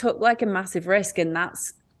yeah, I took like a massive risk. And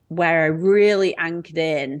that's where I really anchored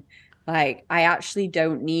in. Like I actually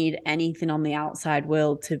don't need anything on the outside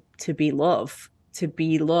world to be love. To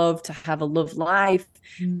be loved, to have a love life.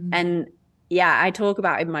 And yeah, I talk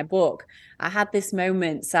about in my book, I had this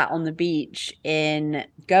moment sat on the beach in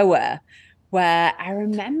Goa where I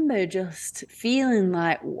remember just feeling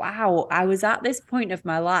like, wow, I was at this point of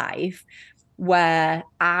my life where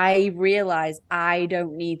I realized I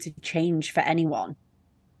don't need to change for anyone.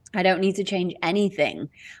 I don't need to change anything.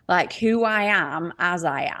 Like who I am as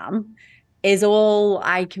I am is all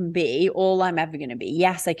I can be, all I'm ever going to be.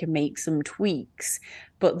 Yes, I can make some tweaks,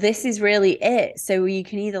 but this is really it. So you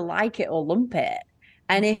can either like it or lump it.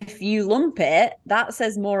 And if you lump it, that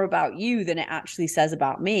says more about you than it actually says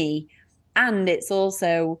about me. And it's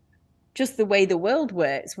also just the way the world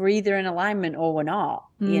works. We're either in alignment or we're not,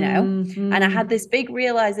 you know? And I had this big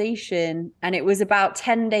realization, and it was about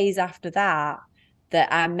 10 days after that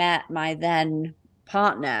that I met my then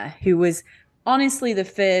partner, who was honestly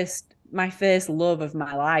my first love of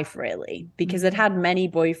my life, really, because I'd had many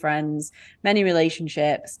boyfriends, many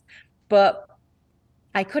relationships, but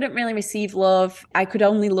I couldn't really receive love. I could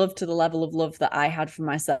only love to the level of love that I had for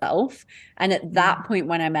myself. And at that point,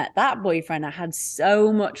 when I met that boyfriend, I had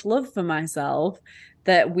so much love for myself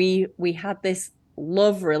that we had this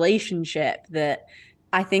love relationship that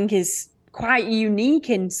I think is quite unique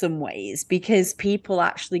in some ways, because people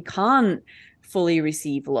actually can't fully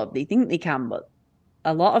receive love. They think they can, but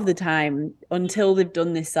a lot of the time, until they've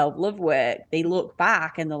done this self-love work, they look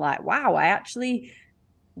back and they're like, wow, I actually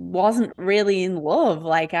wasn't really in love.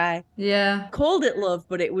 Like, I called it love,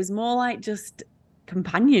 but it was more like just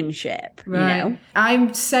companionship, you know?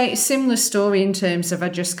 I'm say similar story in terms of I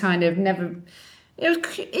just kind of never, it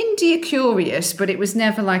was India curious, but it was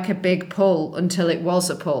never like a big pull until it was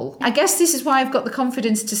a pull. I guess this is why I've got the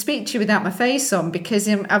confidence to speak to you without my face on, because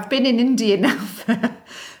I've been in India now for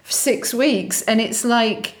 6 weeks, and it's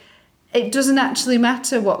like, it doesn't actually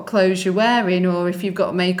matter what clothes you're wearing or if you've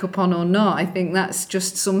got makeup on or not. I think that's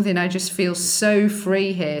just something I just feel so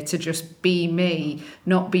free here to just be me,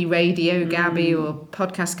 not be Radio Gabby or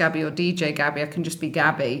Podcast Gabby or DJ Gabby. I can just be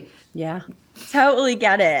Gabby. Yeah, totally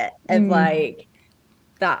get it. Of like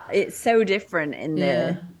that, it's so different in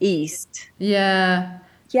the East. Yeah.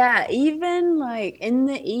 Yeah, even like in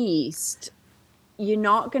the East, you're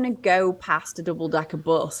not going to go past a double-decker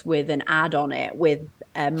bus with an ad on it with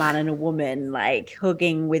a man and a woman like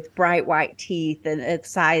hugging with bright white teeth and a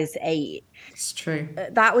size 8. It's true.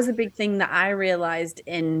 That was a big thing that I realized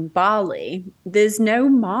in Bali. There's no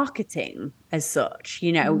marketing as such,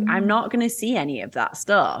 you know. I'm not going to see any of that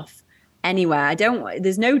stuff anywhere.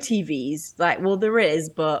 There's no TVs. Like, well, there is,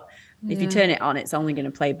 but if you turn it on, it's only going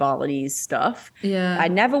to play Balinese stuff. Yeah. I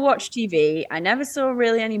never watched TV. I never saw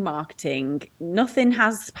really any marketing. Nothing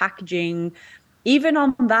has packaging. Even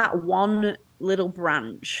on that one little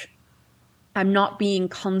branch, I'm not being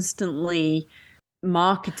constantly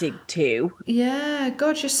marketed to. Yeah,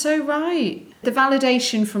 God, you're so right. The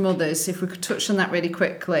validation from others, if we could touch on that really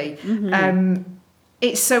quickly,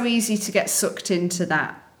 it's so easy to get sucked into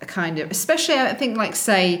that kind of, especially I think like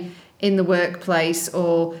say in the workplace,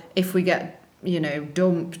 or if we get, you know,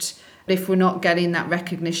 dumped, if we're not getting that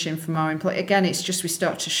recognition from our employer, again, it's just we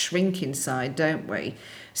start to shrink inside, don't we?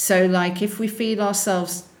 So like if we feel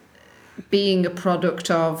ourselves being a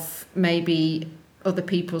product of maybe other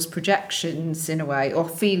people's projections in a way, or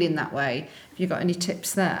feeling that way, have you got any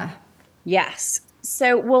tips there? Yes.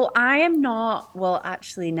 So, well, I am not, well,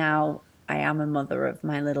 actually now I am a mother of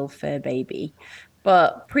my little fur baby,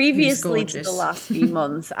 but previously to the last few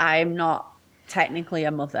months, I'm not technically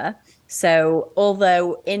a mother. So,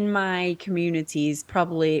 although in my communities,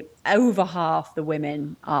 probably over half the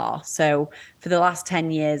women are. So, for the last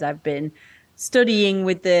 10 years, I've been studying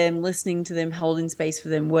with them, listening to them, holding space for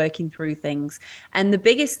them, working through things. And the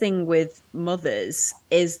biggest thing with mothers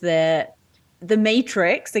is that the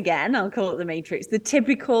matrix, again, I'll call it the matrix, the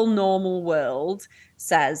typical normal world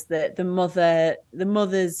says that the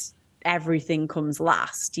mother's everything comes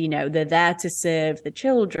last. You know, they're there to serve the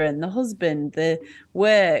children, the husband, the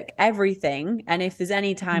work, everything. And if there's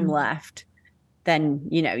any time left, then,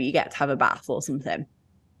 you know, you get to have a bath or something.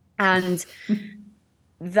 And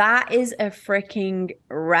that is a freaking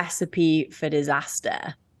recipe for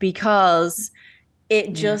disaster, because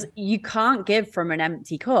it just, you can't give from an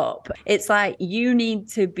empty cup. It's like you need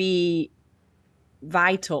to be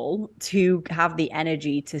vital to have the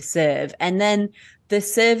energy to serve. And then the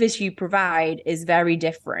service you provide is very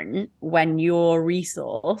different when you're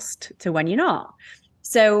resourced to when you're not.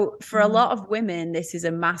 So for a lot of women, this is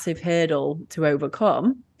a massive hurdle to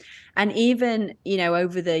overcome. And even, you know,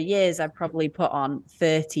 over the years, I've probably put on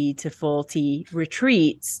 30 to 40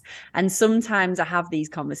 retreats. And sometimes I have these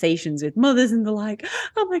conversations with mothers and they're like,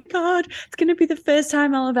 oh my God, it's going to be the first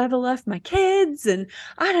time I'll have ever left my kids. And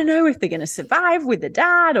I don't know if they're going to survive with the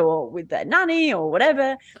dad or with their nanny or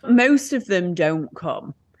whatever. Most of them don't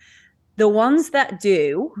come. The ones that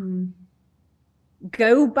do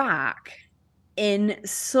go back in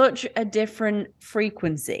such a different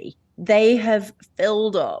frequency. They have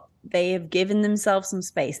filled up. They have given themselves some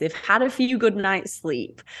space. They've had a few good nights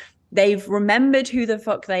sleep. They've remembered who the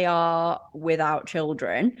fuck they are without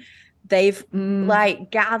children. They've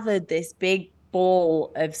like gathered this big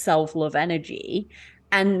ball of self-love energy,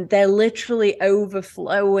 and they're literally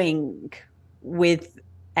overflowing with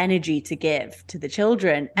energy to give to the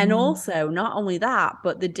children. And also, not only that,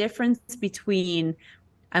 but the difference between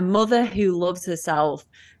a mother who loves herself,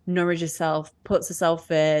 nourishes herself, puts herself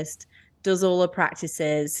first, does all her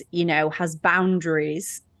practices, has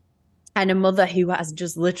boundaries, and a mother who has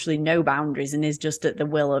just literally no boundaries and is just at the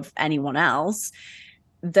will of anyone else.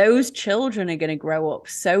 Those children are going to grow up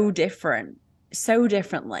so differently,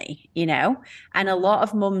 and a lot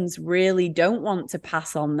of mums really don't want to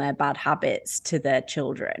pass on their bad habits to their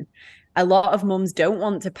children. A lot of mums don't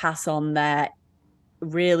want to pass on their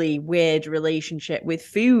really weird relationship with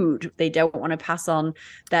food. They don't want to pass on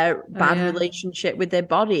their bad relationship with their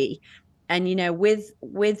body. And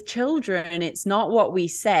with children, it's not what we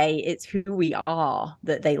say, it's who we are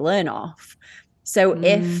that they learn off. So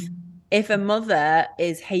if a mother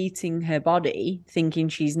is hating her body, thinking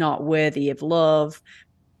she's not worthy of love,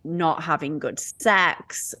 not having good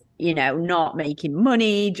sex, not making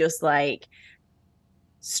money, just like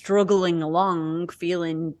struggling along,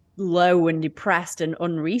 feeling low and depressed and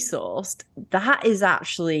unresourced, that is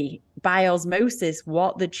actually by osmosis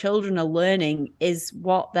what the children are learning is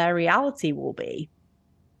what their reality will be.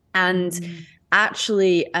 And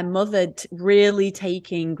actually a mother really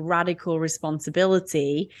taking radical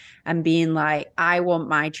responsibility and being like, I want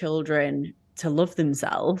my children to love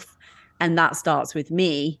themselves, and that starts with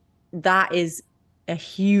me. That is a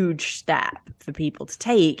huge step for people to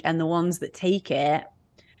take. And the ones that take it,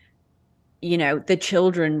 the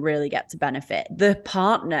children really get to benefit. The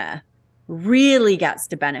partner really gets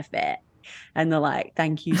to benefit. And they're like,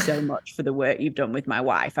 thank you so much for the work you've done with my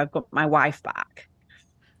wife. I've got my wife back.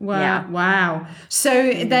 Wow. Yeah. Wow.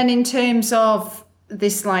 So then in terms of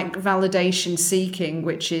this like validation seeking,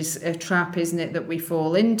 which is a trap, isn't it, that we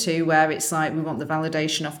fall into, where it's like we want the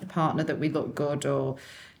validation off the partner that we look good or,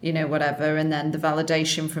 whatever, and then the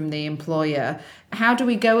validation from the employer. How do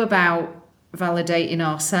we go about validating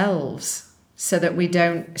ourselves so that we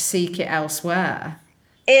don't seek it elsewhere?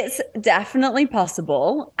 It's definitely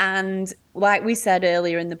possible. And like we said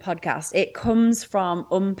earlier in the podcast, it comes from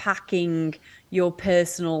unpacking your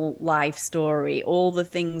personal life story, all the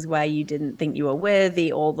things where you didn't think you were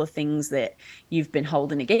worthy, all the things that you've been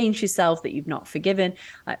holding against yourself that you've not forgiven,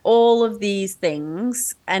 like all of these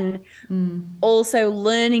things. And also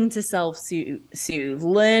learning to self-soothe,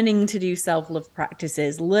 learning to do self-love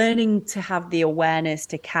practices, learning to have the awareness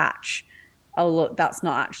to catch, oh, look, that's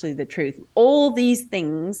not actually the truth. All these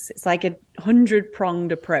things, it's like a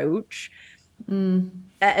 100-pronged approach.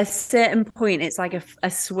 At a certain point, it's like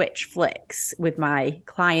a switch flicks with my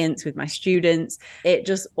clients, with my students. It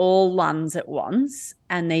just all lands at once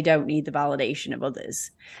and they don't need the validation of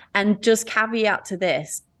others. And just caveat to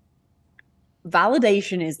this,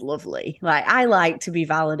 validation is lovely. Like, I like to be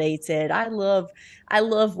validated. I love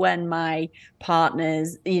when my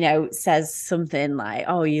partners, says something like,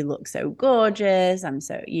 oh, you look so gorgeous.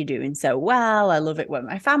 You're doing so well. I love it when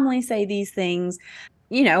my family say these things.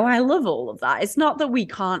 I love all of that. It's not that we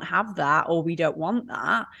can't have that or we don't want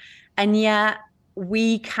that. And yet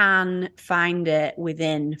we can find it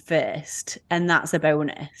within first. And that's a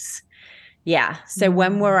bonus. Yeah. So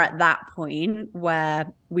when we're at that point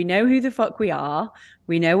where we know who the fuck we are,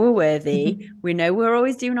 we know we're worthy, we know we're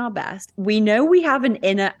always doing our best, we know we have an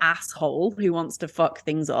inner asshole who wants to fuck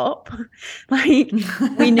things up. Like,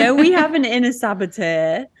 we know we have an inner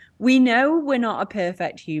saboteur. We know we're not a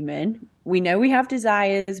perfect human. We know we have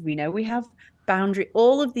desires. We know we have boundary,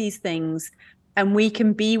 all of these things, and we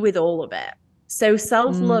can be with all of it. So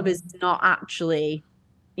self-love is not actually,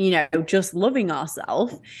 just loving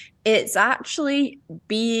ourselves. It's actually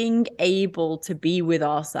being able to be with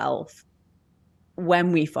ourselves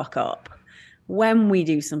when we fuck up, when we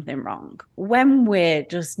do something wrong, when we're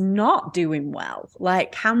just not doing well.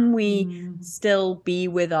 Like, can we still be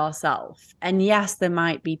with ourselves? And yes, there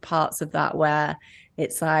might be parts of that where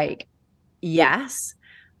it's like, yes,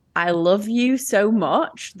 I love you so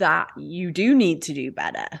much that you do need to do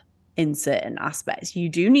better in certain aspects. You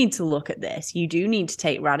do need to look at this. You do need to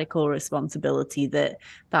take radical responsibility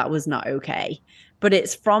that was not okay. But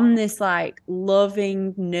it's from this like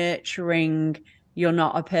loving, nurturing, you're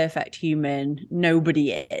not a perfect human,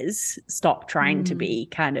 nobody is, stop trying to be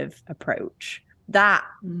kind of approach. That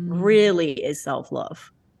really is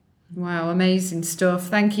self-love. Wow, amazing stuff.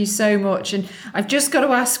 Thank you so much. And I've just got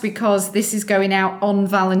to ask, because this is going out on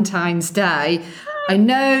Valentine's Day, I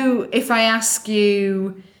know if I ask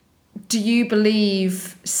you, do you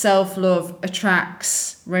believe self-love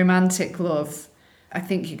attracts romantic love? I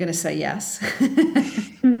think you're going to say yes.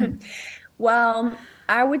 Well,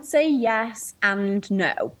 I would say yes and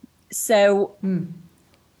no. So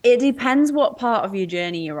it depends what part of your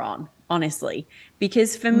journey you're on, honestly.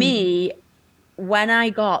 Because for me, when I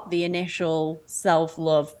got the initial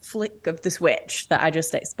self-love flick of the switch that I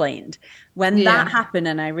just explained, when that Yeah. happened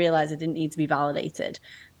and I realized I didn't need to be validated,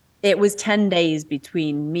 it was 10 days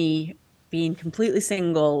between me being completely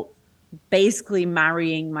single, basically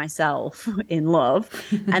marrying myself in love.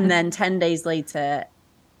 And then 10 days later,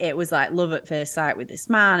 it was like love at first sight with this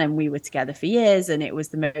man, and we were together for years, and it was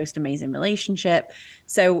the most amazing relationship.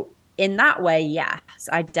 So, in that way, yes,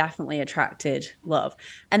 I definitely attracted love.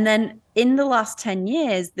 And then in the last 10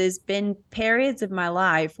 years, there's been periods of my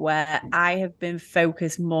life where I have been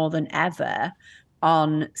focused more than ever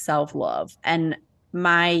on self love. And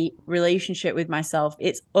my relationship with myself,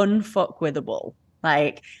 it's unfuckwithable.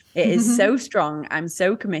 Like, it is so strong. I'm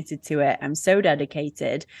so committed to it. I'm so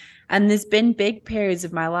dedicated. And there's been big periods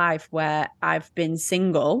of my life where I've been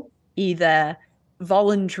single, either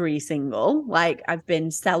voluntary single, like I've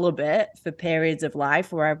been celibate for periods of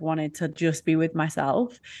life where I've wanted to just be with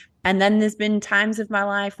myself. And then there's been times of my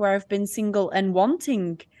life where I've been single and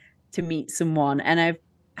wanting to meet someone. And I've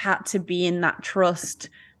had to be in that trust,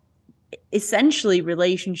 essentially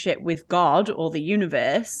relationship with God or the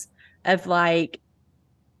universe of like,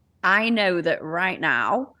 I know that right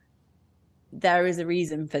now there is a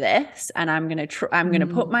reason for this, and I'm gonna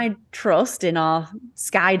put my trust in our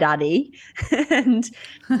sky daddy, and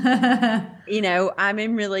I'm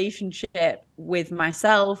in relationship with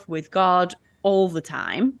myself, with God all the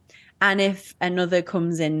time. And if another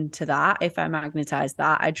comes into that, if I magnetize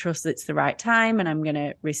that, I trust it's the right time, and I'm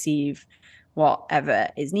gonna receive whatever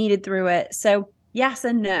is needed through it. So yes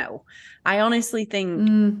and no. I honestly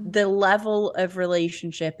think the level of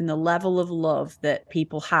relationship and the level of love that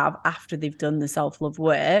people have after they've done the self-love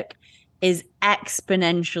work is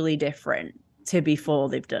exponentially different to before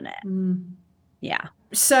they've done it. Yeah.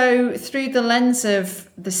 So, through the lens of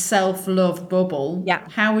the self-love bubble,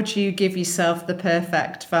 how would you give yourself the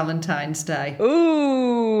perfect Valentine's Day?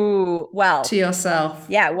 Ooh, well, to yourself.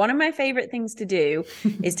 Yeah, one of my favorite things to do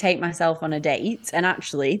is take myself on a date. And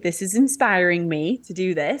actually, this is inspiring me to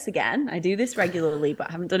do this again. I do this regularly, but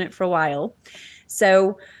I haven't done it for a while.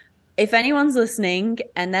 So, if anyone's listening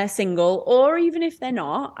and they're single, or even if they're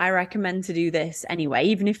not, I recommend to do this anyway.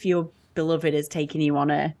 Even if your beloved is taking you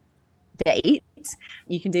on a date,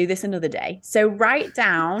 you can do this another day. So write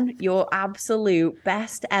down your absolute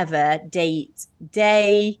best ever date,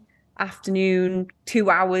 day, afternoon, 2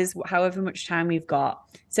 hours, however much time you've got.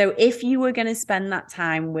 So if you were going to spend that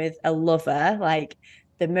time with a lover, like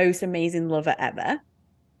the most amazing lover ever,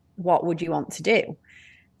 what would you want to do?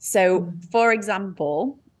 So for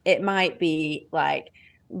example, it might be like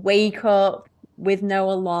wake up with no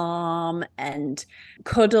alarm and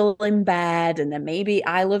cuddle in bed. And then maybe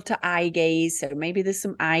I love to eye gaze. So maybe there's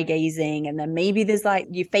some eye gazing. And then maybe there's like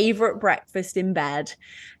your favorite breakfast in bed.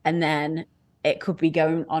 And then it could be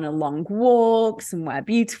going on a long walk somewhere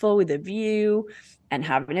beautiful with a view and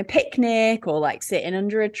having a picnic, or like sitting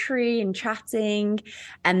under a tree and chatting,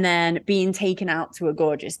 and then being taken out to a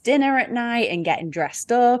gorgeous dinner at night and getting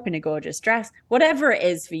dressed up in a gorgeous dress. Whatever it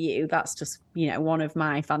is for you, that's just, one of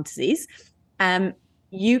my fantasies.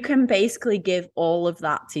 You can basically give all of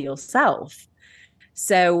that to yourself.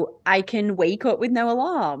 So I can wake up with no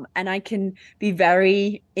alarm, and I can be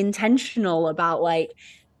very intentional about like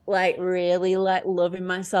really like loving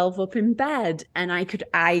myself up in bed, and I could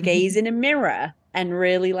eye gaze in a mirror and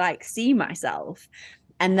really like see myself,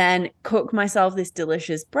 and then cook myself this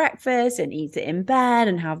delicious breakfast and eat it in bed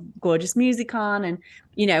and have gorgeous music on. And,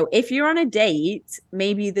 if you're on a date,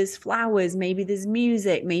 maybe there's flowers, maybe there's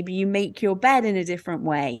music, maybe you make your bed in a different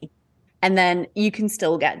way. And then you can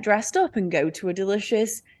still get dressed up and go to a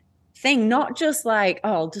delicious thing, not just like,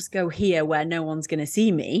 oh, I'll just go here where no one's going to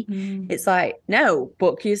see me. It's like, no,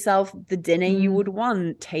 book yourself the dinner you would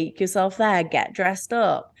want, take yourself there, get dressed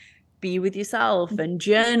up, be with yourself, and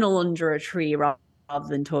journal under a tree rather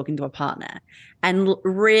than talking to a partner, and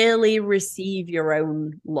really receive your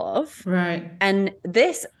own love. Right. And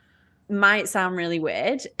this might sound really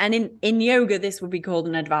weird. And in yoga, this would be called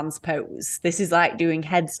an advanced pose. This is like doing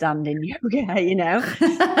headstand in yoga,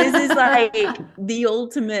 This is like the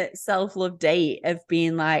ultimate self-love date of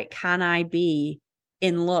being like, can I be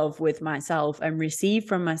in love with myself and receive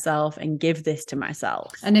from myself and give this to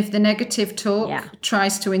myself? And if the negative talk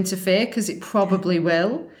tries to interfere, because it probably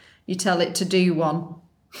will, you tell it to do one.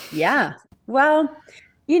 Yeah. Well,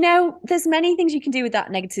 there's many things you can do with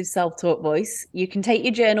that negative self-talk voice. You can take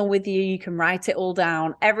your journal with you. You can write it all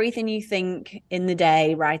down. Everything you think in the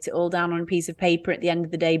day, write it all down on a piece of paper. At the end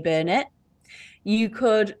of the day, burn it. You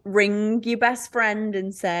could ring your best friend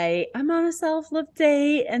and say, I'm on a self-love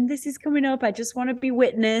date and this is coming up. I just want to be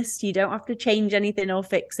witnessed. You don't have to change anything or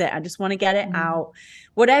fix it. I just want to get it out.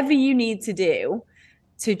 Whatever you need to do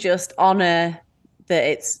to just honor that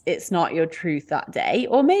it's not your truth that day.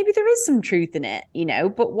 Or maybe there is some truth in it,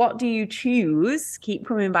 but what do you choose? Keep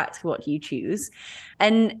coming back to what you choose.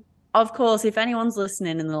 And of course, if anyone's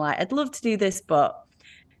listening and they're like, I'd love to do this, but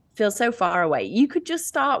feel so far away, you could just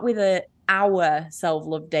start with an hour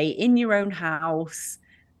self-love day in your own house,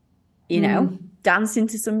 dancing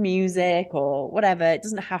to some music or whatever. It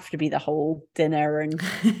doesn't have to be the whole dinner and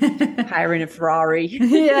hiring a Ferrari.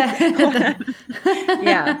 Yeah.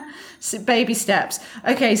 Yeah. So baby steps.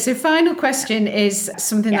 Okay, so final question is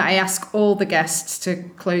something that I ask all the guests to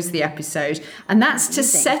close the episode, and that's to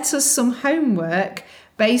set us some homework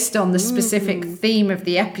based on the specific theme of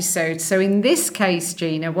the episode. So in this case,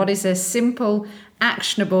 Gina, what is a simple,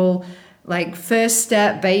 actionable, like first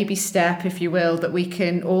step, baby step, if you will, that we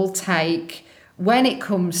can all take when it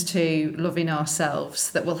comes to loving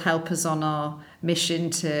ourselves that will help us on our mission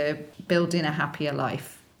to building a happier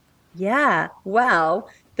life? Yeah, well,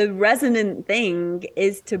 the resonant thing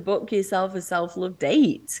is to book yourself a self-love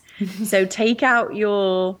date. So take out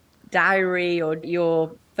your diary or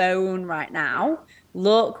your phone right now.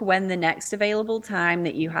 Look when the next available time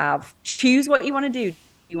that you have. Choose what you want to do. Do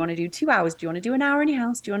you want to do 2 hours? Do you want to do an hour in your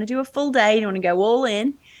house? Do you want to do a full day? Do you want to go all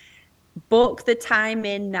in? Book the time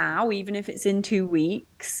in now, even if it's in 2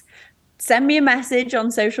 weeks. Send me a message on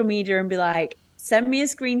social media and be like, send me a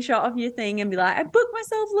screenshot of your thing and be like, I booked my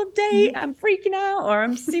self-love date. I'm freaking out, or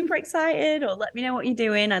I'm super excited, or let me know what you're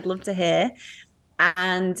doing. I'd love to hear.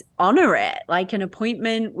 And honor it like an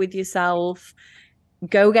appointment with yourself.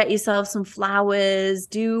 Go get yourself some flowers,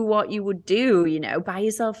 do what you would do, buy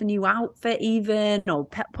yourself a new outfit even, or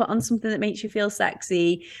put on something that makes you feel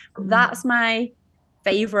sexy. That's my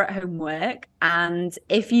favorite homework. And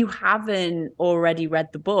if you haven't already read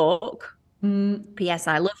the book, P.S.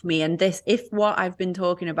 I Love Me, and if what I've been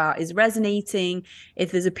talking about is resonating,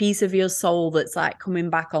 if there's a piece of your soul that's like coming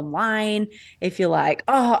back online, if you're like,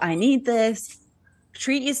 oh, I need this,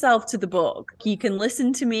 treat yourself to the book. You can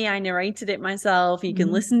listen to me. I narrated it myself. You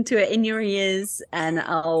can listen to it in your ears, and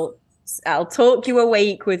I'll talk you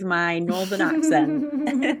awake with my northern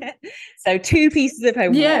accent. So 2 pieces of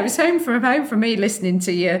homework. Yeah, it was home from me listening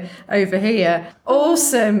to you over here.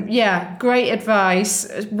 Awesome. Yeah, great advice.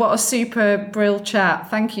 What a super brill chat.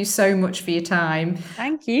 Thank you so much for your time.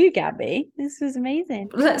 Thank you, Gabby. This was amazing.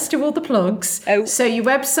 Let's do all the plugs. Oh. So your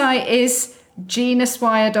website is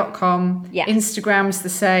GinaSwire.com. Yeah. Instagram's the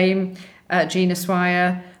same, Gina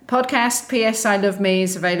Swire. Podcast, P.S. I Love Me,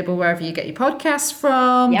 is available wherever you get your podcasts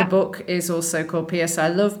from. Yeah. The book is also called P.S. I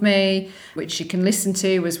Love Me, which you can listen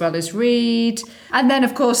to as well as read. And then,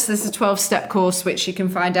 of course, there's a 12-step course, which you can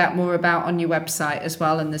find out more about on your website as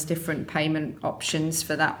well. And there's different payment options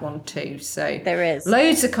for that one too. So there is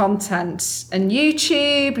loads of content. And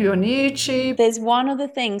YouTube, you're on YouTube. There's one other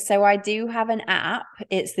thing. So I do have an app.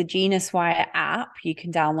 It's the Gina Swire app. You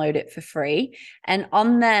can download it for free. And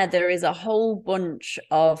on there is a whole bunch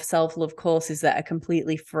of self-love courses that are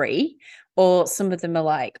completely free, or some of them are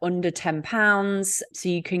like under £10. So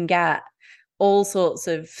you can get all sorts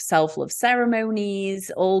of self-love ceremonies,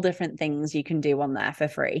 all different things you can do on there for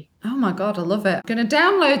free. Oh my God, I love it. I'm going to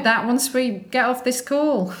download that once we get off this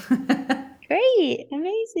call. Great.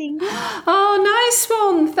 Amazing. Oh, nice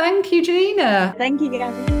one. Thank you, Gina. Thank you,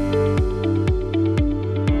 Gabby.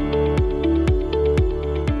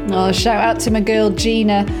 Oh, shout out to my girl,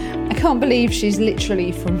 Gina. I can't believe she's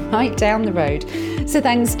literally from right down the road. So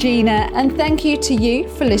thanks, Gina. And thank you to you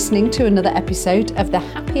for listening to another episode of the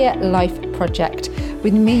Happier Life Project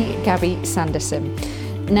with me, Gabby Sanderson.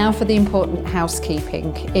 Now for the important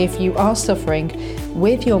housekeeping. If you are suffering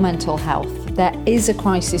with your mental health, there is a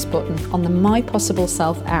crisis button on the My Possible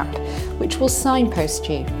Self app, which will signpost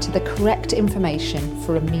you to the correct information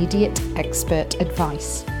for immediate expert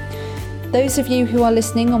advice. Those of you who are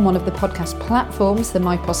listening on one of the podcast platforms, the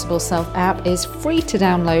My Possible Self app is free to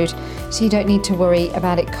download, so you don't need to worry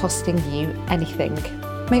about it costing you anything.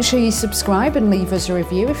 Make sure you subscribe and leave us a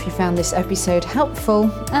review if you found this episode helpful,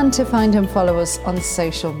 and to find and follow us on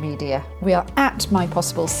social media. We are at My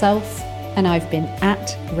Possible Self, and I've been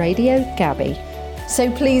at Radio Gabby. So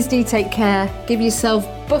please do take care, give yourself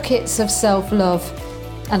buckets of self-love,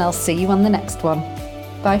 and I'll see you on the next one.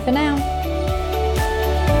 Bye for now.